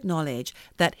does acknowledge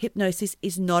that hypnosis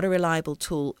is not a reliable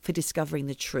tool for discovering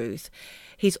the truth.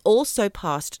 He's also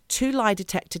passed 2 lie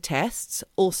detector tests,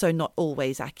 also not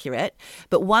always accurate,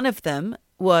 but one of them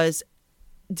was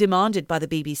demanded by the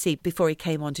BBC before he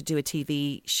came on to do a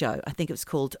TV show. I think it was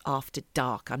called After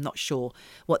Dark. I'm not sure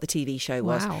what the TV show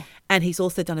was. Wow. And he's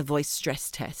also done a voice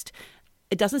stress test.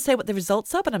 It doesn't say what the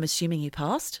results are, but I'm assuming he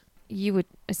passed. You would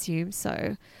assume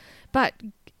so. But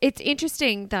it's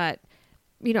interesting that,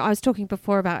 you know, I was talking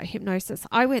before about hypnosis.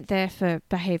 I went there for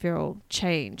behavioural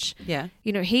change. Yeah.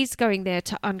 You know, he's going there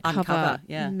to uncover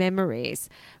memories.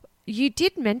 You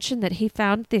did mention that he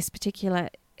found this particular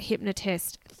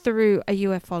hypnotist through a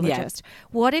ufologist.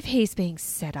 What if he's being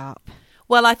set up?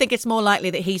 Well, I think it's more likely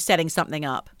that he's setting something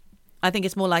up. I think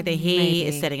it's more likely he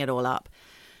is setting it all up.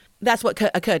 That's what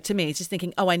occurred to me. It's just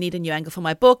thinking, I need a new angle for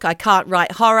my book. I can't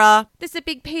write horror. This is a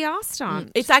big PR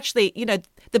stunt. It's actually, you know,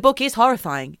 the book is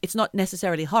horrifying. It's not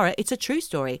necessarily horror. It's a true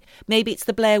story. Maybe it's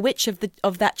the Blair Witch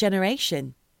of that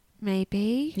generation.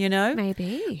 Maybe. You know?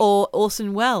 Maybe. Or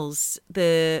Orson Welles,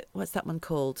 what's that one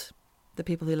called? The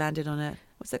people who landed on it.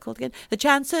 What's that called again? The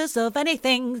chances of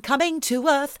anything coming to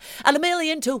Earth are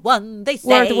 1,000,000 to 1, they say.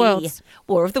 War of the Worlds.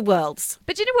 War of the Worlds.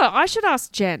 But you know what? I should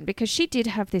ask Jen, because she did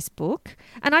have this book,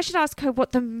 and I should ask her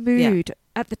what the mood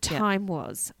at the time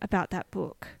was about that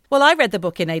book. Well, I read the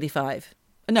book in 85.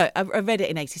 No, I read it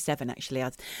in 87, actually.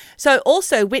 So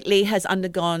also, Whitley has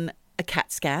undergone a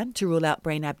CAT scan to rule out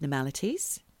brain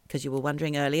abnormalities, because you were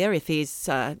wondering earlier if his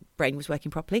brain was working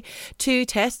properly. 2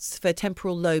 tests for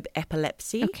temporal lobe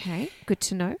epilepsy. Okay, good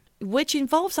to know. Which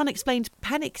involves unexplained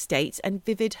panic states and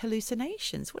vivid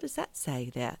hallucinations. What does that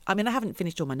say there? I mean, I haven't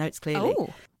finished all my notes, clearly. Oh,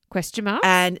 question mark?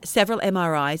 And several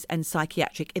MRIs and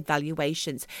psychiatric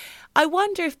evaluations. I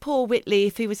wonder if Paul Whitley,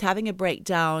 if he was having a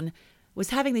breakdown, was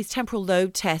having these temporal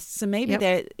lobe tests, and maybe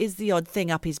there is the odd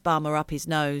thing up his bum or up his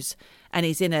nose, and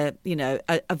he's in a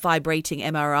vibrating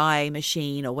MRI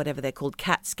machine or whatever they're called,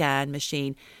 CAT scan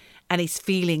machine, and he's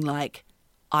feeling like,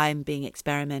 I'm being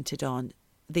experimented on,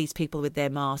 these people with their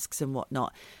masks and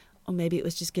whatnot. Or maybe it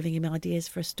was just giving him ideas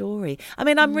for a story. I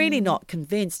mean, I'm really not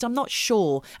convinced. I'm not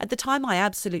sure. At the time, I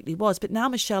absolutely was. But now,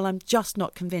 Michelle, I'm just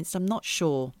not convinced. I'm not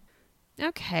sure.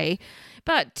 Okay.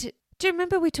 But do you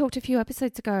remember we talked a few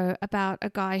episodes ago about a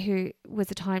guy who was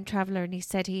a time traveller, and he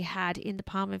said he had in the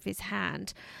palm of his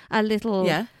hand a little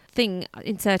thing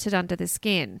inserted under the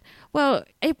skin? Well,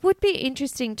 it would be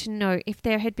interesting to know if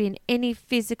there had been any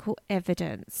physical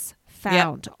evidence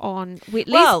found on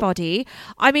Whitley's body.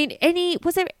 I mean,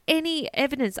 was there any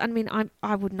evidence? I mean,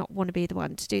 I would not want to be the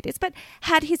one to do this, but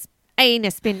had his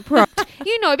anus been propped, because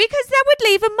that would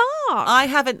leave a mark. I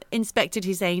haven't inspected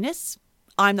his anus.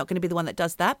 I'm not going to be the one that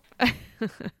does that.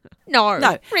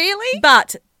 No. Really?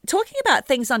 But talking about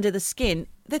things under the skin,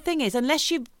 the thing is, unless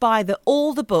you buy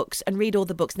all the books and read all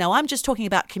the books, now I'm just talking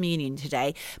about Communion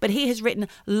today, but he has written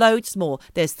loads more.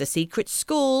 There's The Secret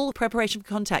School, Preparation for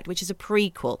Contact, which is a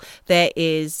prequel. There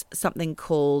is something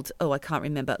called, I can't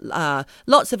remember,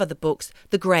 lots of other books,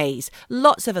 The Greys,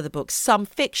 lots of other books, some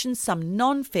fiction, some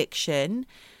non-fiction,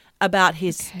 about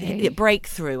his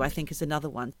breakthrough, I think, is another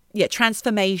one. Yeah,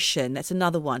 Transformation, that's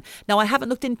another one. Now, I haven't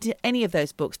looked into any of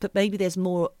those books, but maybe there's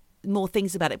more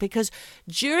things about it, because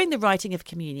during the writing of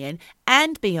Communion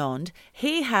and beyond,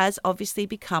 he has obviously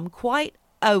become quite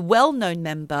a well-known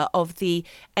member of the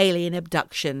alien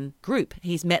abduction group.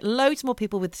 He's met loads more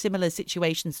people with similar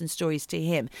situations and stories to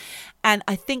him. And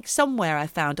I think somewhere I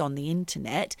found on the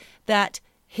internet that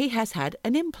he has had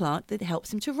an implant that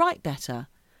helps him to write better,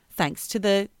 thanks to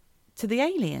the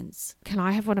aliens. Can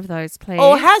I have one of those, please?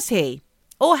 Or has he?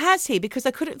 Or has he? Because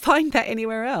I couldn't find that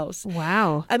anywhere else.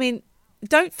 Wow. I mean,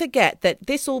 don't forget that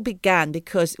this all began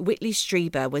because Whitley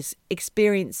Strieber was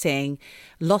experiencing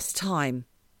lost time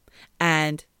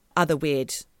and other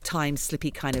weird time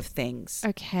slippy kind of things.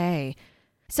 Okay.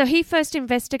 So he first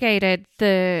investigated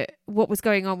what was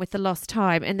going on with the lost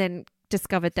time and then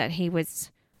discovered that he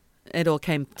was... It all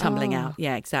came tumbling out.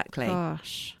 Yeah, exactly.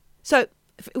 Gosh. So,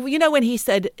 you know, when he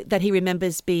said that he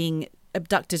remembers being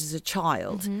abducted as a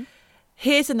child,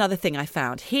 here's another thing I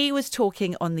found. He was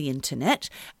talking on the internet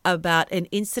about an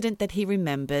incident that he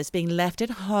remembers being left at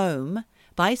home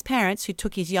by his parents, who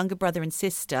took his younger brother and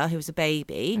sister, who was a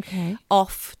baby,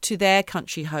 off to their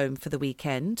country home for the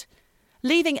weekend,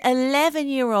 leaving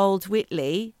 11-year-old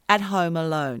Whitley at home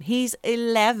alone. He's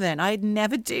 11. I'd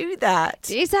never do that.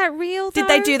 Is that real, though? Did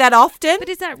they do that often? But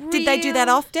is that real? Did they do that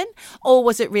often? Or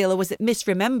was it real, or was it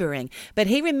misremembering? But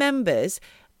he remembers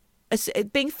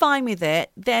being fine with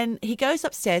it. Then he goes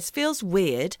upstairs, feels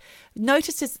weird,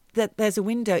 notices that there's a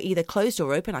window either closed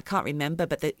or open. I can't remember,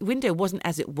 but the window wasn't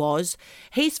as it was.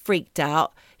 He's freaked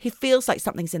out. He feels like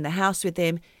something's in the house with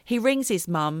him. He rings his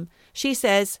mum. She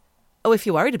says, "Oh, if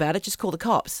you're worried about it, just call the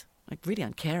cops." Like, really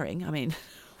uncaring. I mean,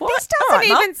 what? This doesn't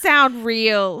even sound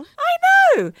real.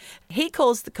 I know. He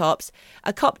calls the cops.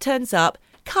 A cop turns up,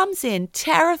 comes in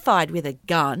terrified with a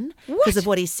gun because of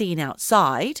what he's seen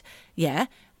outside. Yeah.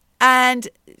 And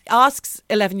asks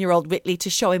 11-year-old Whitley to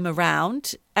show him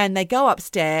around. And they go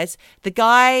upstairs. The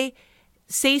guy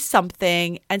sees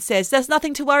something and says, "There's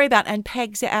nothing to worry about," and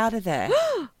pegs it out of there.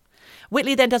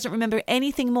 Whitley then doesn't remember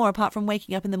anything more apart from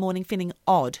waking up in the morning feeling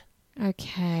odd.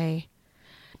 Okay.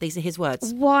 These are his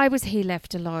words. Why was he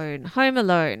left alone? Home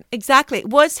alone? Exactly.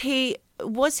 Was he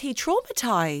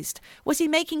traumatized? Was he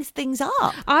making things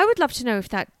up? I would love to know if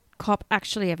that cop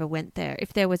actually ever went there,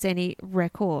 if there was any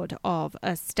record of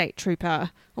a state trooper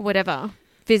or whatever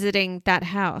visiting that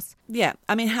house. Yeah.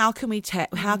 I mean, how can we check?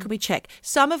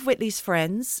 Some of Whitley's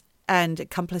friends and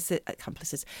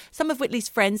accomplices, some of Whitley's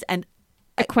friends and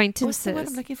acquaintances. What's the word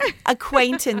I'm looking for?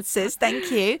 Acquaintances,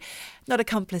 thank you, not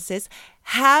accomplices,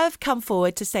 have come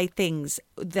forward to say things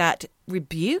that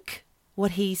rebuke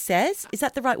what he says. Is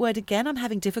that the right word again? I'm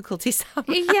having difficulty somehow.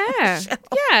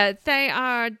 Yeah, they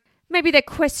are. Maybe they're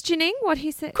questioning what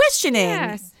he said. Questioning.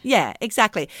 Yes. Yeah,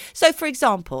 exactly. So, for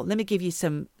example, let me give you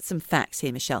some facts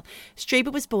here, Michelle. Strieber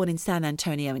was born in San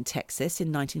Antonio in Texas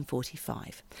in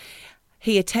 1945.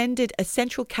 He attended a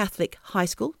Central Catholic high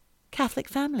school, Catholic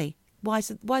family. Why is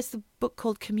the book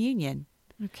called Communion?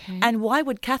 Okay. And why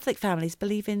would Catholic families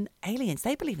believe in aliens?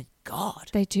 They believe in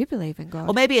God. They do believe in God.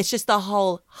 Or maybe it's just the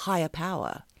whole higher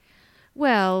power.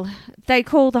 Well, they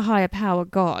call the higher power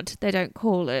God. They don't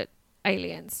call it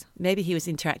aliens. Maybe he was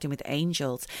interacting with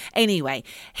angels. Anyway,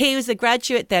 he was a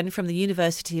graduate then from the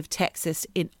University of Texas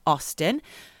in Austin,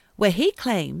 where he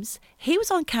claims he was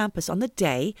on campus on the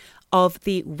day of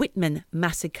the Whitman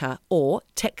Massacre, or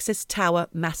Texas Tower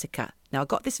Massacre. Now, I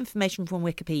got this information from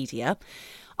Wikipedia.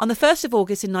 On the 1st of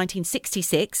August in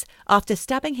 1966, after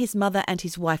stabbing his mother and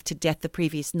his wife to death the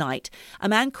previous night, a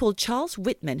man called Charles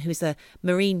Whitman, who's a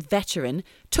Marine veteran,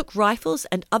 took rifles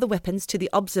and other weapons to the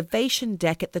observation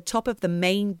deck at the top of the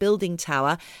main building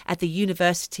tower at the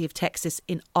University of Texas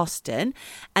in Austin,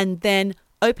 and then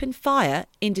opened fire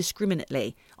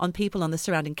indiscriminately on people on the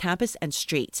surrounding campus and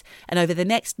streets. And over the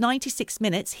next 96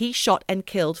 minutes, he shot and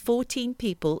killed 14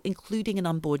 people, including an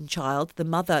unborn child. The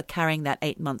mother carrying that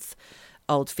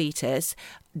 8-month-old fetus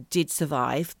did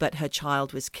survive, but her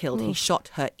child was killed. He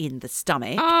shot her in the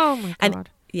stomach. Oh, my God.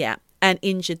 And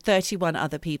injured 31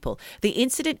 other people. The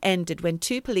incident ended when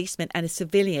 2 policemen and a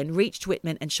civilian reached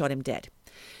Whitman and shot him dead.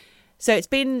 So it's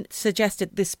been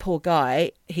suggested this poor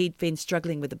guy, he'd been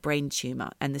struggling with a brain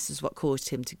tumour, and this is what caused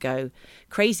him to go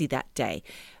crazy that day.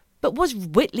 But was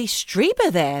Whitley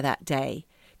Strieber there that day?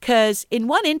 Because in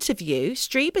one interview,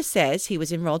 Strieber says he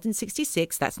was enrolled in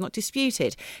 66. That's not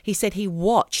disputed. He said he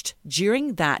watched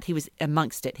during that. He was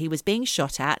amongst it. He was being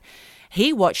shot at.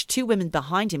 He watched 2 women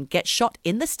behind him get shot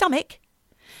in the stomach.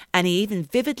 And he even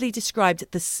vividly described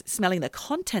smelling the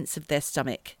contents of their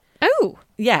stomach. Oh.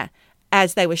 Yeah.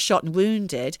 As they were shot and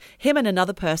wounded, him and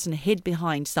another person hid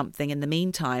behind something in the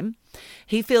meantime.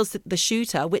 He feels that the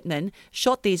shooter, Whitman,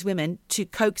 shot these women to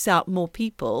coax out more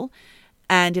people.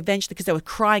 And eventually, because they were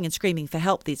crying and screaming for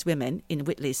help, these women, in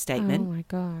Whitley's statement. Oh, my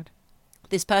God.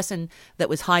 This person that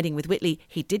was hiding with Whitley,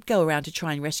 he did go around to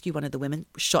try and rescue one of the women,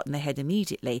 shot in the head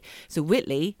immediately. So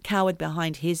Whitley cowered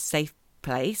behind his safe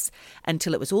place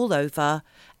until it was all over.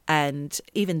 And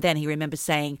even then, he remembers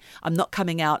saying, I'm not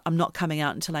coming out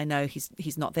until I know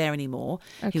he's not there anymore.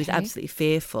 Okay. He was absolutely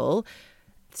fearful.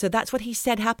 So that's what he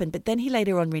said happened. But then he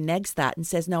later on reneges that and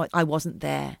says, no, I wasn't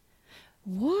there.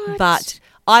 What? But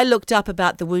I looked up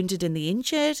about the wounded and the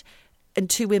injured, and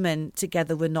 2 women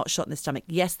together were not shot in the stomach.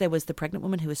 Yes, there was the pregnant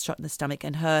woman who was shot in the stomach,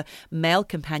 and her male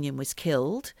companion was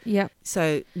killed. Yep.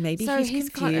 So maybe he's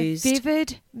confused. got a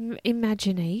vivid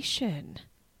imagination.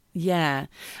 Yeah.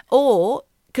 Or,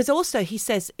 because also he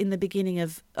says in the beginning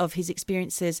of his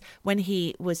experiences when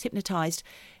he was hypnotized,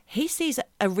 he sees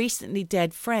a recently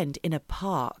dead friend in a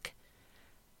park.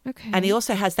 Okay. And he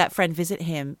also has that friend visit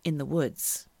him in the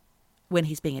woods when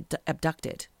he's being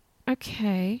abducted.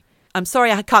 Okay. I'm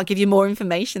sorry I can't give you more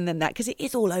information than that because it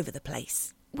is all over the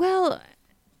place. Well,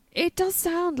 it does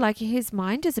sound like his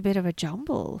mind is a bit of a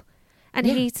jumble. And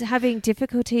Yeah. he's having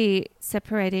difficulty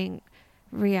separating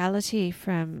reality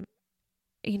from,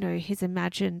 his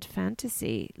imagined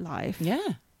fantasy life.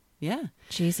 Yeah. Yeah.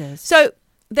 Jesus. So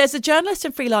there's a journalist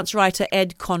and freelance writer,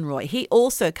 Ed Conroy. He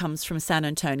also comes from San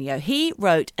Antonio. He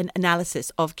wrote an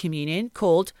analysis of communion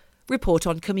called Report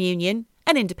on Communion,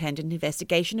 an independent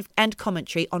investigation and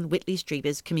commentary on Whitley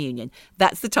Strieber's communion.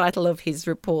 That's the title of his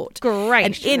report. Great.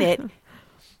 And in it,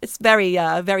 it's very,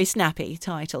 very snappy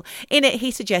title. In it,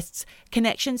 he suggests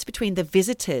connections between the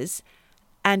visitors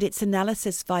and its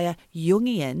analysis via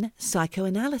Jungian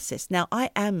psychoanalysis. Now,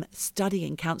 I am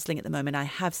studying counselling at the moment. I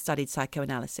have studied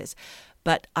psychoanalysis,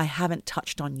 but I haven't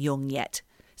touched on Jung yet.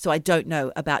 So I don't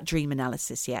know about dream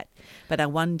analysis yet. But I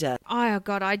wonder. Oh,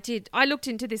 God, I did. I looked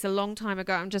into this a long time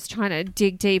ago. I'm just trying to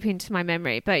dig deep into my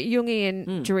memory. But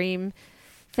Jungian dream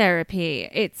therapy,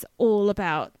 it's all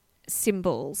about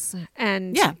symbols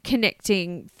and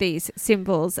connecting these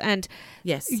symbols. And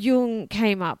Yes. Jung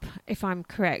came up, if I'm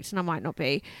correct, and I might not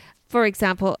be. For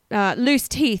example, loose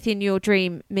teeth in your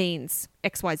dream means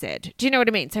XYZ. Do you know what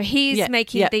I mean? So he's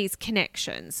making these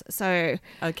connections. So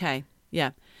Okay.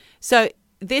 Yeah. So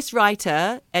this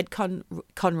writer, Ed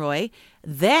Conroy,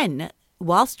 then,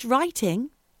 whilst writing,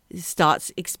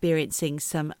 starts experiencing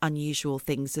some unusual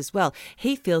things as well.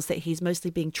 He feels that he's mostly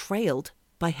being trailed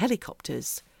by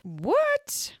helicopters.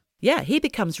 what? Yeah, he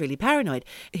becomes really paranoid.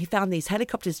 He found these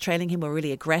helicopters trailing him were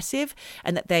really aggressive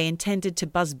and that they intended to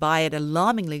buzz by at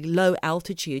alarmingly low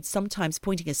altitudes, sometimes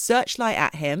pointing a searchlight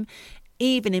at him,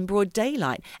 even in broad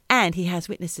daylight. And he has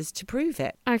witnesses to prove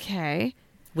it. Okay.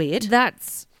 Weird.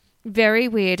 That's very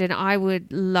weird, and I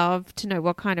would love to know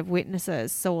what kind of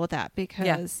witnesses saw that,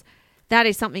 because that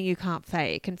is something you can't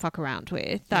fake and fuck around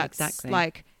with. That's exactly.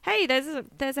 like, hey,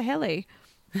 there's a heli.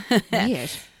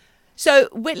 Weird. So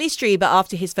Whitley Strieber,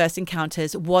 after his first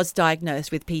encounters, was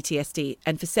diagnosed with PTSD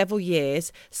and for several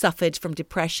years suffered from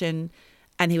depression,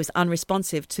 and he was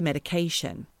unresponsive to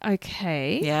medication.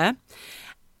 Okay. Yeah.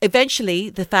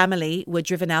 Eventually, the family were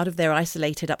driven out of their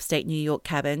isolated upstate New York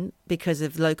cabin because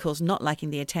of locals not liking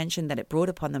the attention that it brought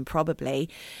upon them, probably.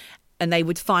 And they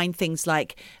would find things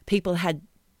like people had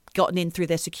gotten in through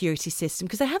their security system,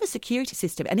 because they have a security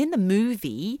system. And in the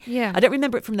movie, I don't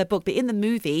remember it from the book, but in the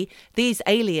movie, these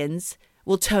aliens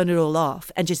will turn it all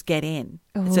off and just get in.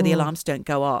 So the alarms don't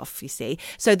go off, you see.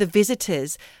 So the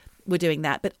visitors were doing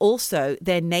that, but also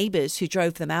their neighbors who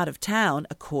drove them out of town,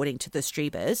 according to the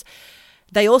Striebers,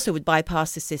 they also would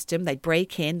bypass the system. They'd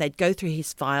break in, they'd go through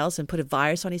his files and put a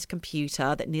virus on his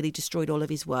computer that nearly destroyed all of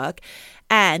his work.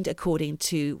 And according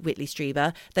to Whitley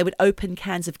Strieber, they would open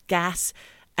cans of gas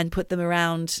and put them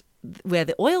around where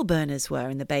the oil burners were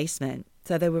in the basement.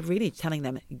 So they were really telling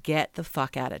them, get the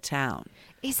fuck out of town.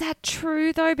 Is that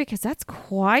true, though? Because that's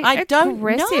quite I don't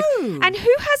aggressive. know. And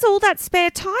who has all that spare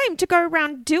time to go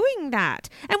around doing that?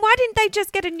 And why didn't they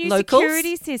just get a new Locals?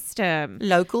 security system?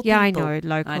 Local Yeah, people. I know,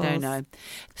 locals. I don't know.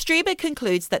 Strieber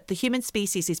concludes that the human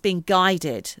species is being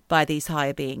guided by these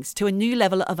higher beings to a new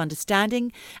level of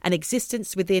understanding and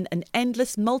existence within an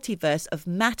endless multiverse of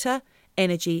matter,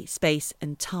 energy, space,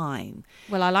 and time.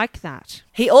 Well, I like that.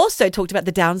 He also talked about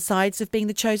the downsides of being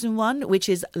the chosen one, which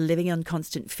is living on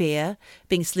constant fear,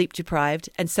 being sleep deprived,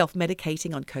 and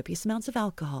self-medicating on copious amounts of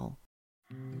alcohol.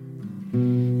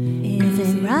 Is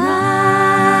it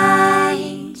right?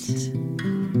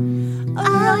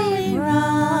 Are we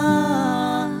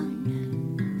wrong?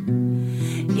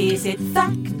 Is it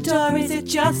fact or is it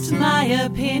just my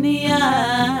opinion?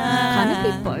 Kind of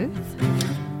be both.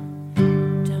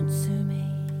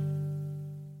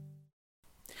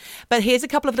 But here's a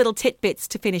couple of little tidbits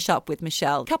to finish up with,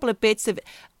 Michelle. A couple of bits of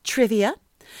trivia.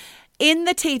 In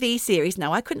the TV series,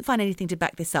 now I couldn't find anything to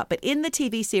back this up, but in the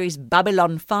TV series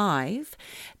Babylon 5,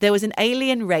 there was an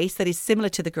alien race that is similar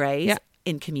to the Greys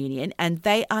in Communion, and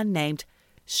they are named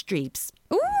Streebs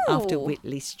after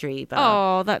Whitley Strieber.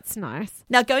 Oh, that's nice.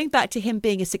 Now, going back to him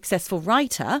being a successful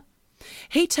writer,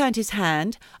 He turned his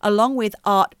hand, along with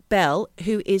Art Bell,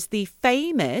 who is the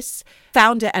famous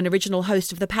founder and original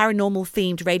host of the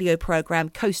paranormal-themed radio program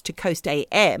Coast to Coast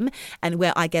AM, and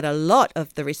where I get a lot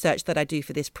of the research that I do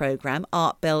for this program.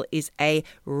 Art Bell is a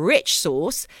rich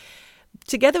source.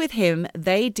 Together with him,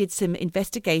 they did some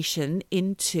investigation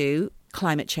into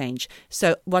climate change.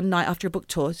 So one night after a book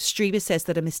tour, Strieber says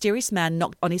that a mysterious man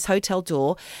knocked on his hotel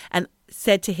door and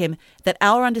said to him that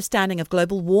our understanding of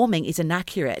global warming is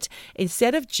inaccurate.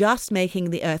 Instead of just making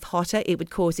the earth hotter, it would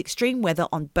cause extreme weather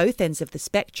on both ends of the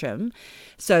spectrum.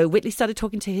 So Whitley started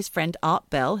talking to his friend Art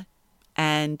Bell,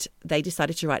 and they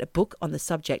decided to write a book on the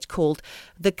subject called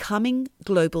The Coming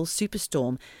Global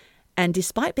Superstorm. And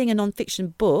despite being a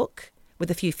non-fiction book with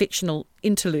a few fictional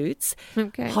interludes,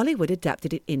 Hollywood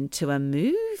adapted it into a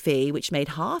movie, which made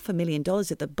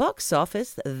 $500,000 at the box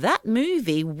office. That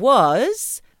movie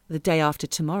was The Day After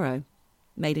Tomorrow,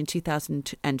 made in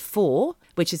 2004,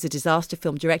 which is a disaster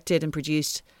film directed and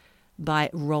produced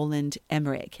by Roland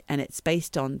Emmerich, and it's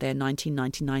based on their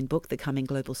 1999 book, The Coming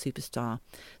Global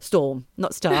Storm,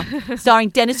 starring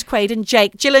Dennis Quaid and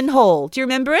Jake Gyllenhaal. Do you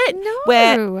remember it? No.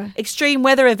 Where extreme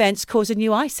weather events cause a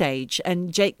new ice age,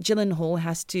 and Jake Gyllenhaal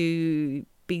has to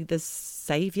be the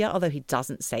saviour, although he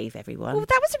doesn't save everyone. Well,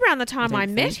 that was around the time I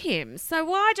met him, so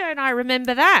why don't I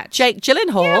remember that? Jake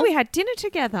Gyllenhaal? Yeah, we had dinner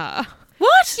together.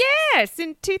 What? Yes,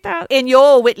 in 2000. In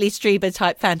your Whitley Strieber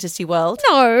type fantasy world?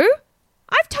 No.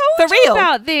 I've told For you real?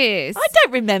 about this. I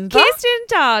don't remember. Kirsten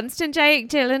Dunst and Jake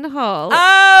Gyllenhaal. Oh,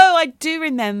 I do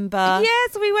remember.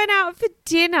 Yes, we went out for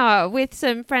dinner with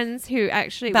some friends who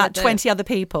actually About were 20 other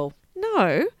people.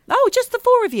 No. Oh, just the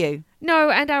four of you. No,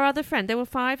 and our other friend. There were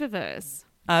 5 of us.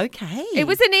 Okay. It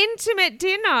was an intimate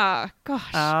dinner.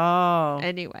 Gosh. Oh.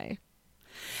 Anyway.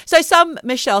 So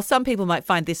Michelle, some people might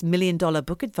find this $1 million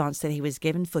book advance that he was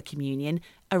given for communion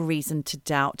a reason to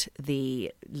doubt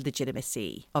the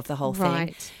legitimacy of the whole thing.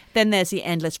 Right. Then there's the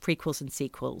endless prequels and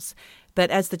sequels. But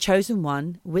as the chosen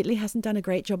one, Whitley hasn't done a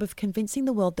great job of convincing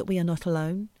the world that we are not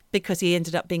alone, because he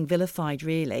ended up being vilified,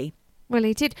 really. Well,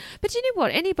 he did. But you know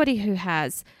what? Anybody who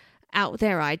has out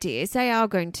their ideas, they are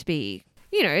going to be,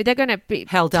 they're going to be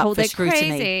held up told for they're scrutiny.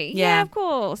 crazy. Yeah, of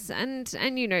course. And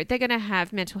they're going to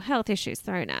have mental health issues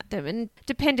thrown at them and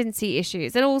dependency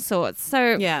issues and all sorts.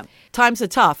 So yeah, times are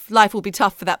tough. Life will be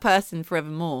tough for that person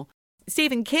forevermore.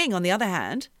 Stephen King, on the other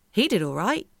hand, he did all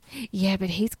right. Yeah, but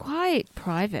he's quite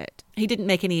private. He didn't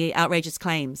make any outrageous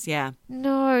claims, yeah.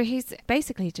 No, he's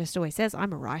basically just always says,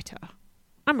 I'm a writer.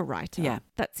 I'm a writer. Yeah.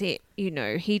 That's it.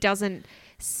 He doesn't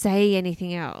say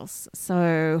anything else.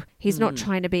 So he's not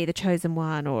trying to be the chosen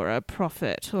one or a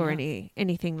prophet or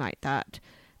anything like that.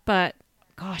 But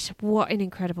gosh, what an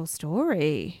incredible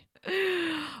story.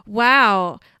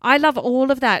 Wow. I love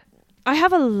all of that. I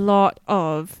have a lot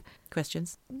of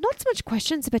questions. Not so much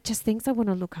questions, but just things I want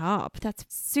to look up. That's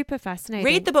super fascinating.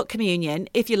 Read the book Communion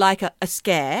if you like a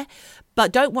scare,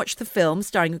 but don't watch the film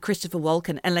starring Christopher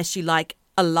Walken unless you like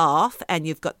a laugh and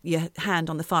you've got your hand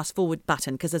on the fast forward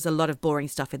button, because there's a lot of boring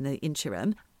stuff in the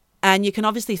interim. And you can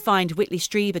obviously find Whitley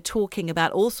Strieber talking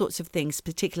about all sorts of things,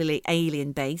 particularly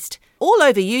alien based, all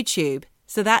over YouTube.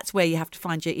 So that's where you have to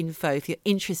find your info if you're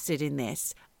interested in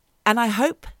this. And I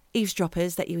hope,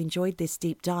 eavesdroppers, that you enjoyed this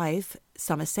deep dive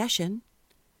summer session.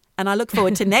 And I look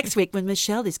forward to next week when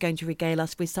Michelle is going to regale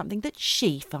us with something that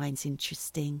she finds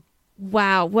interesting.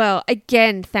 Wow. Well,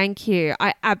 again, thank you.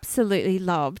 I absolutely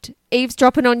loved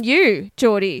eavesdropping on you,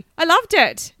 Geordie. I loved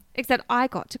it. Except I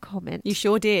got to comment. You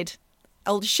sure did.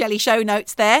 Old Shelley show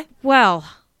notes there. Well,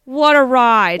 what a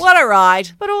ride. What a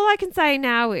ride. But all I can say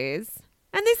now is,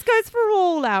 and this goes for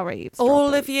all our eavesdroppers.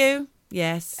 All of you,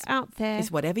 yes. Out there. Is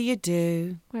whatever you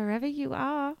do. Wherever you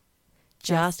are.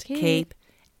 Just keep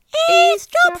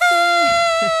eavesdropping.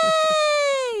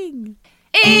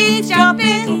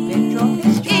 Eavesdropping.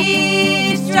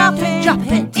 Eavesdropping. Drop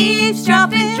it.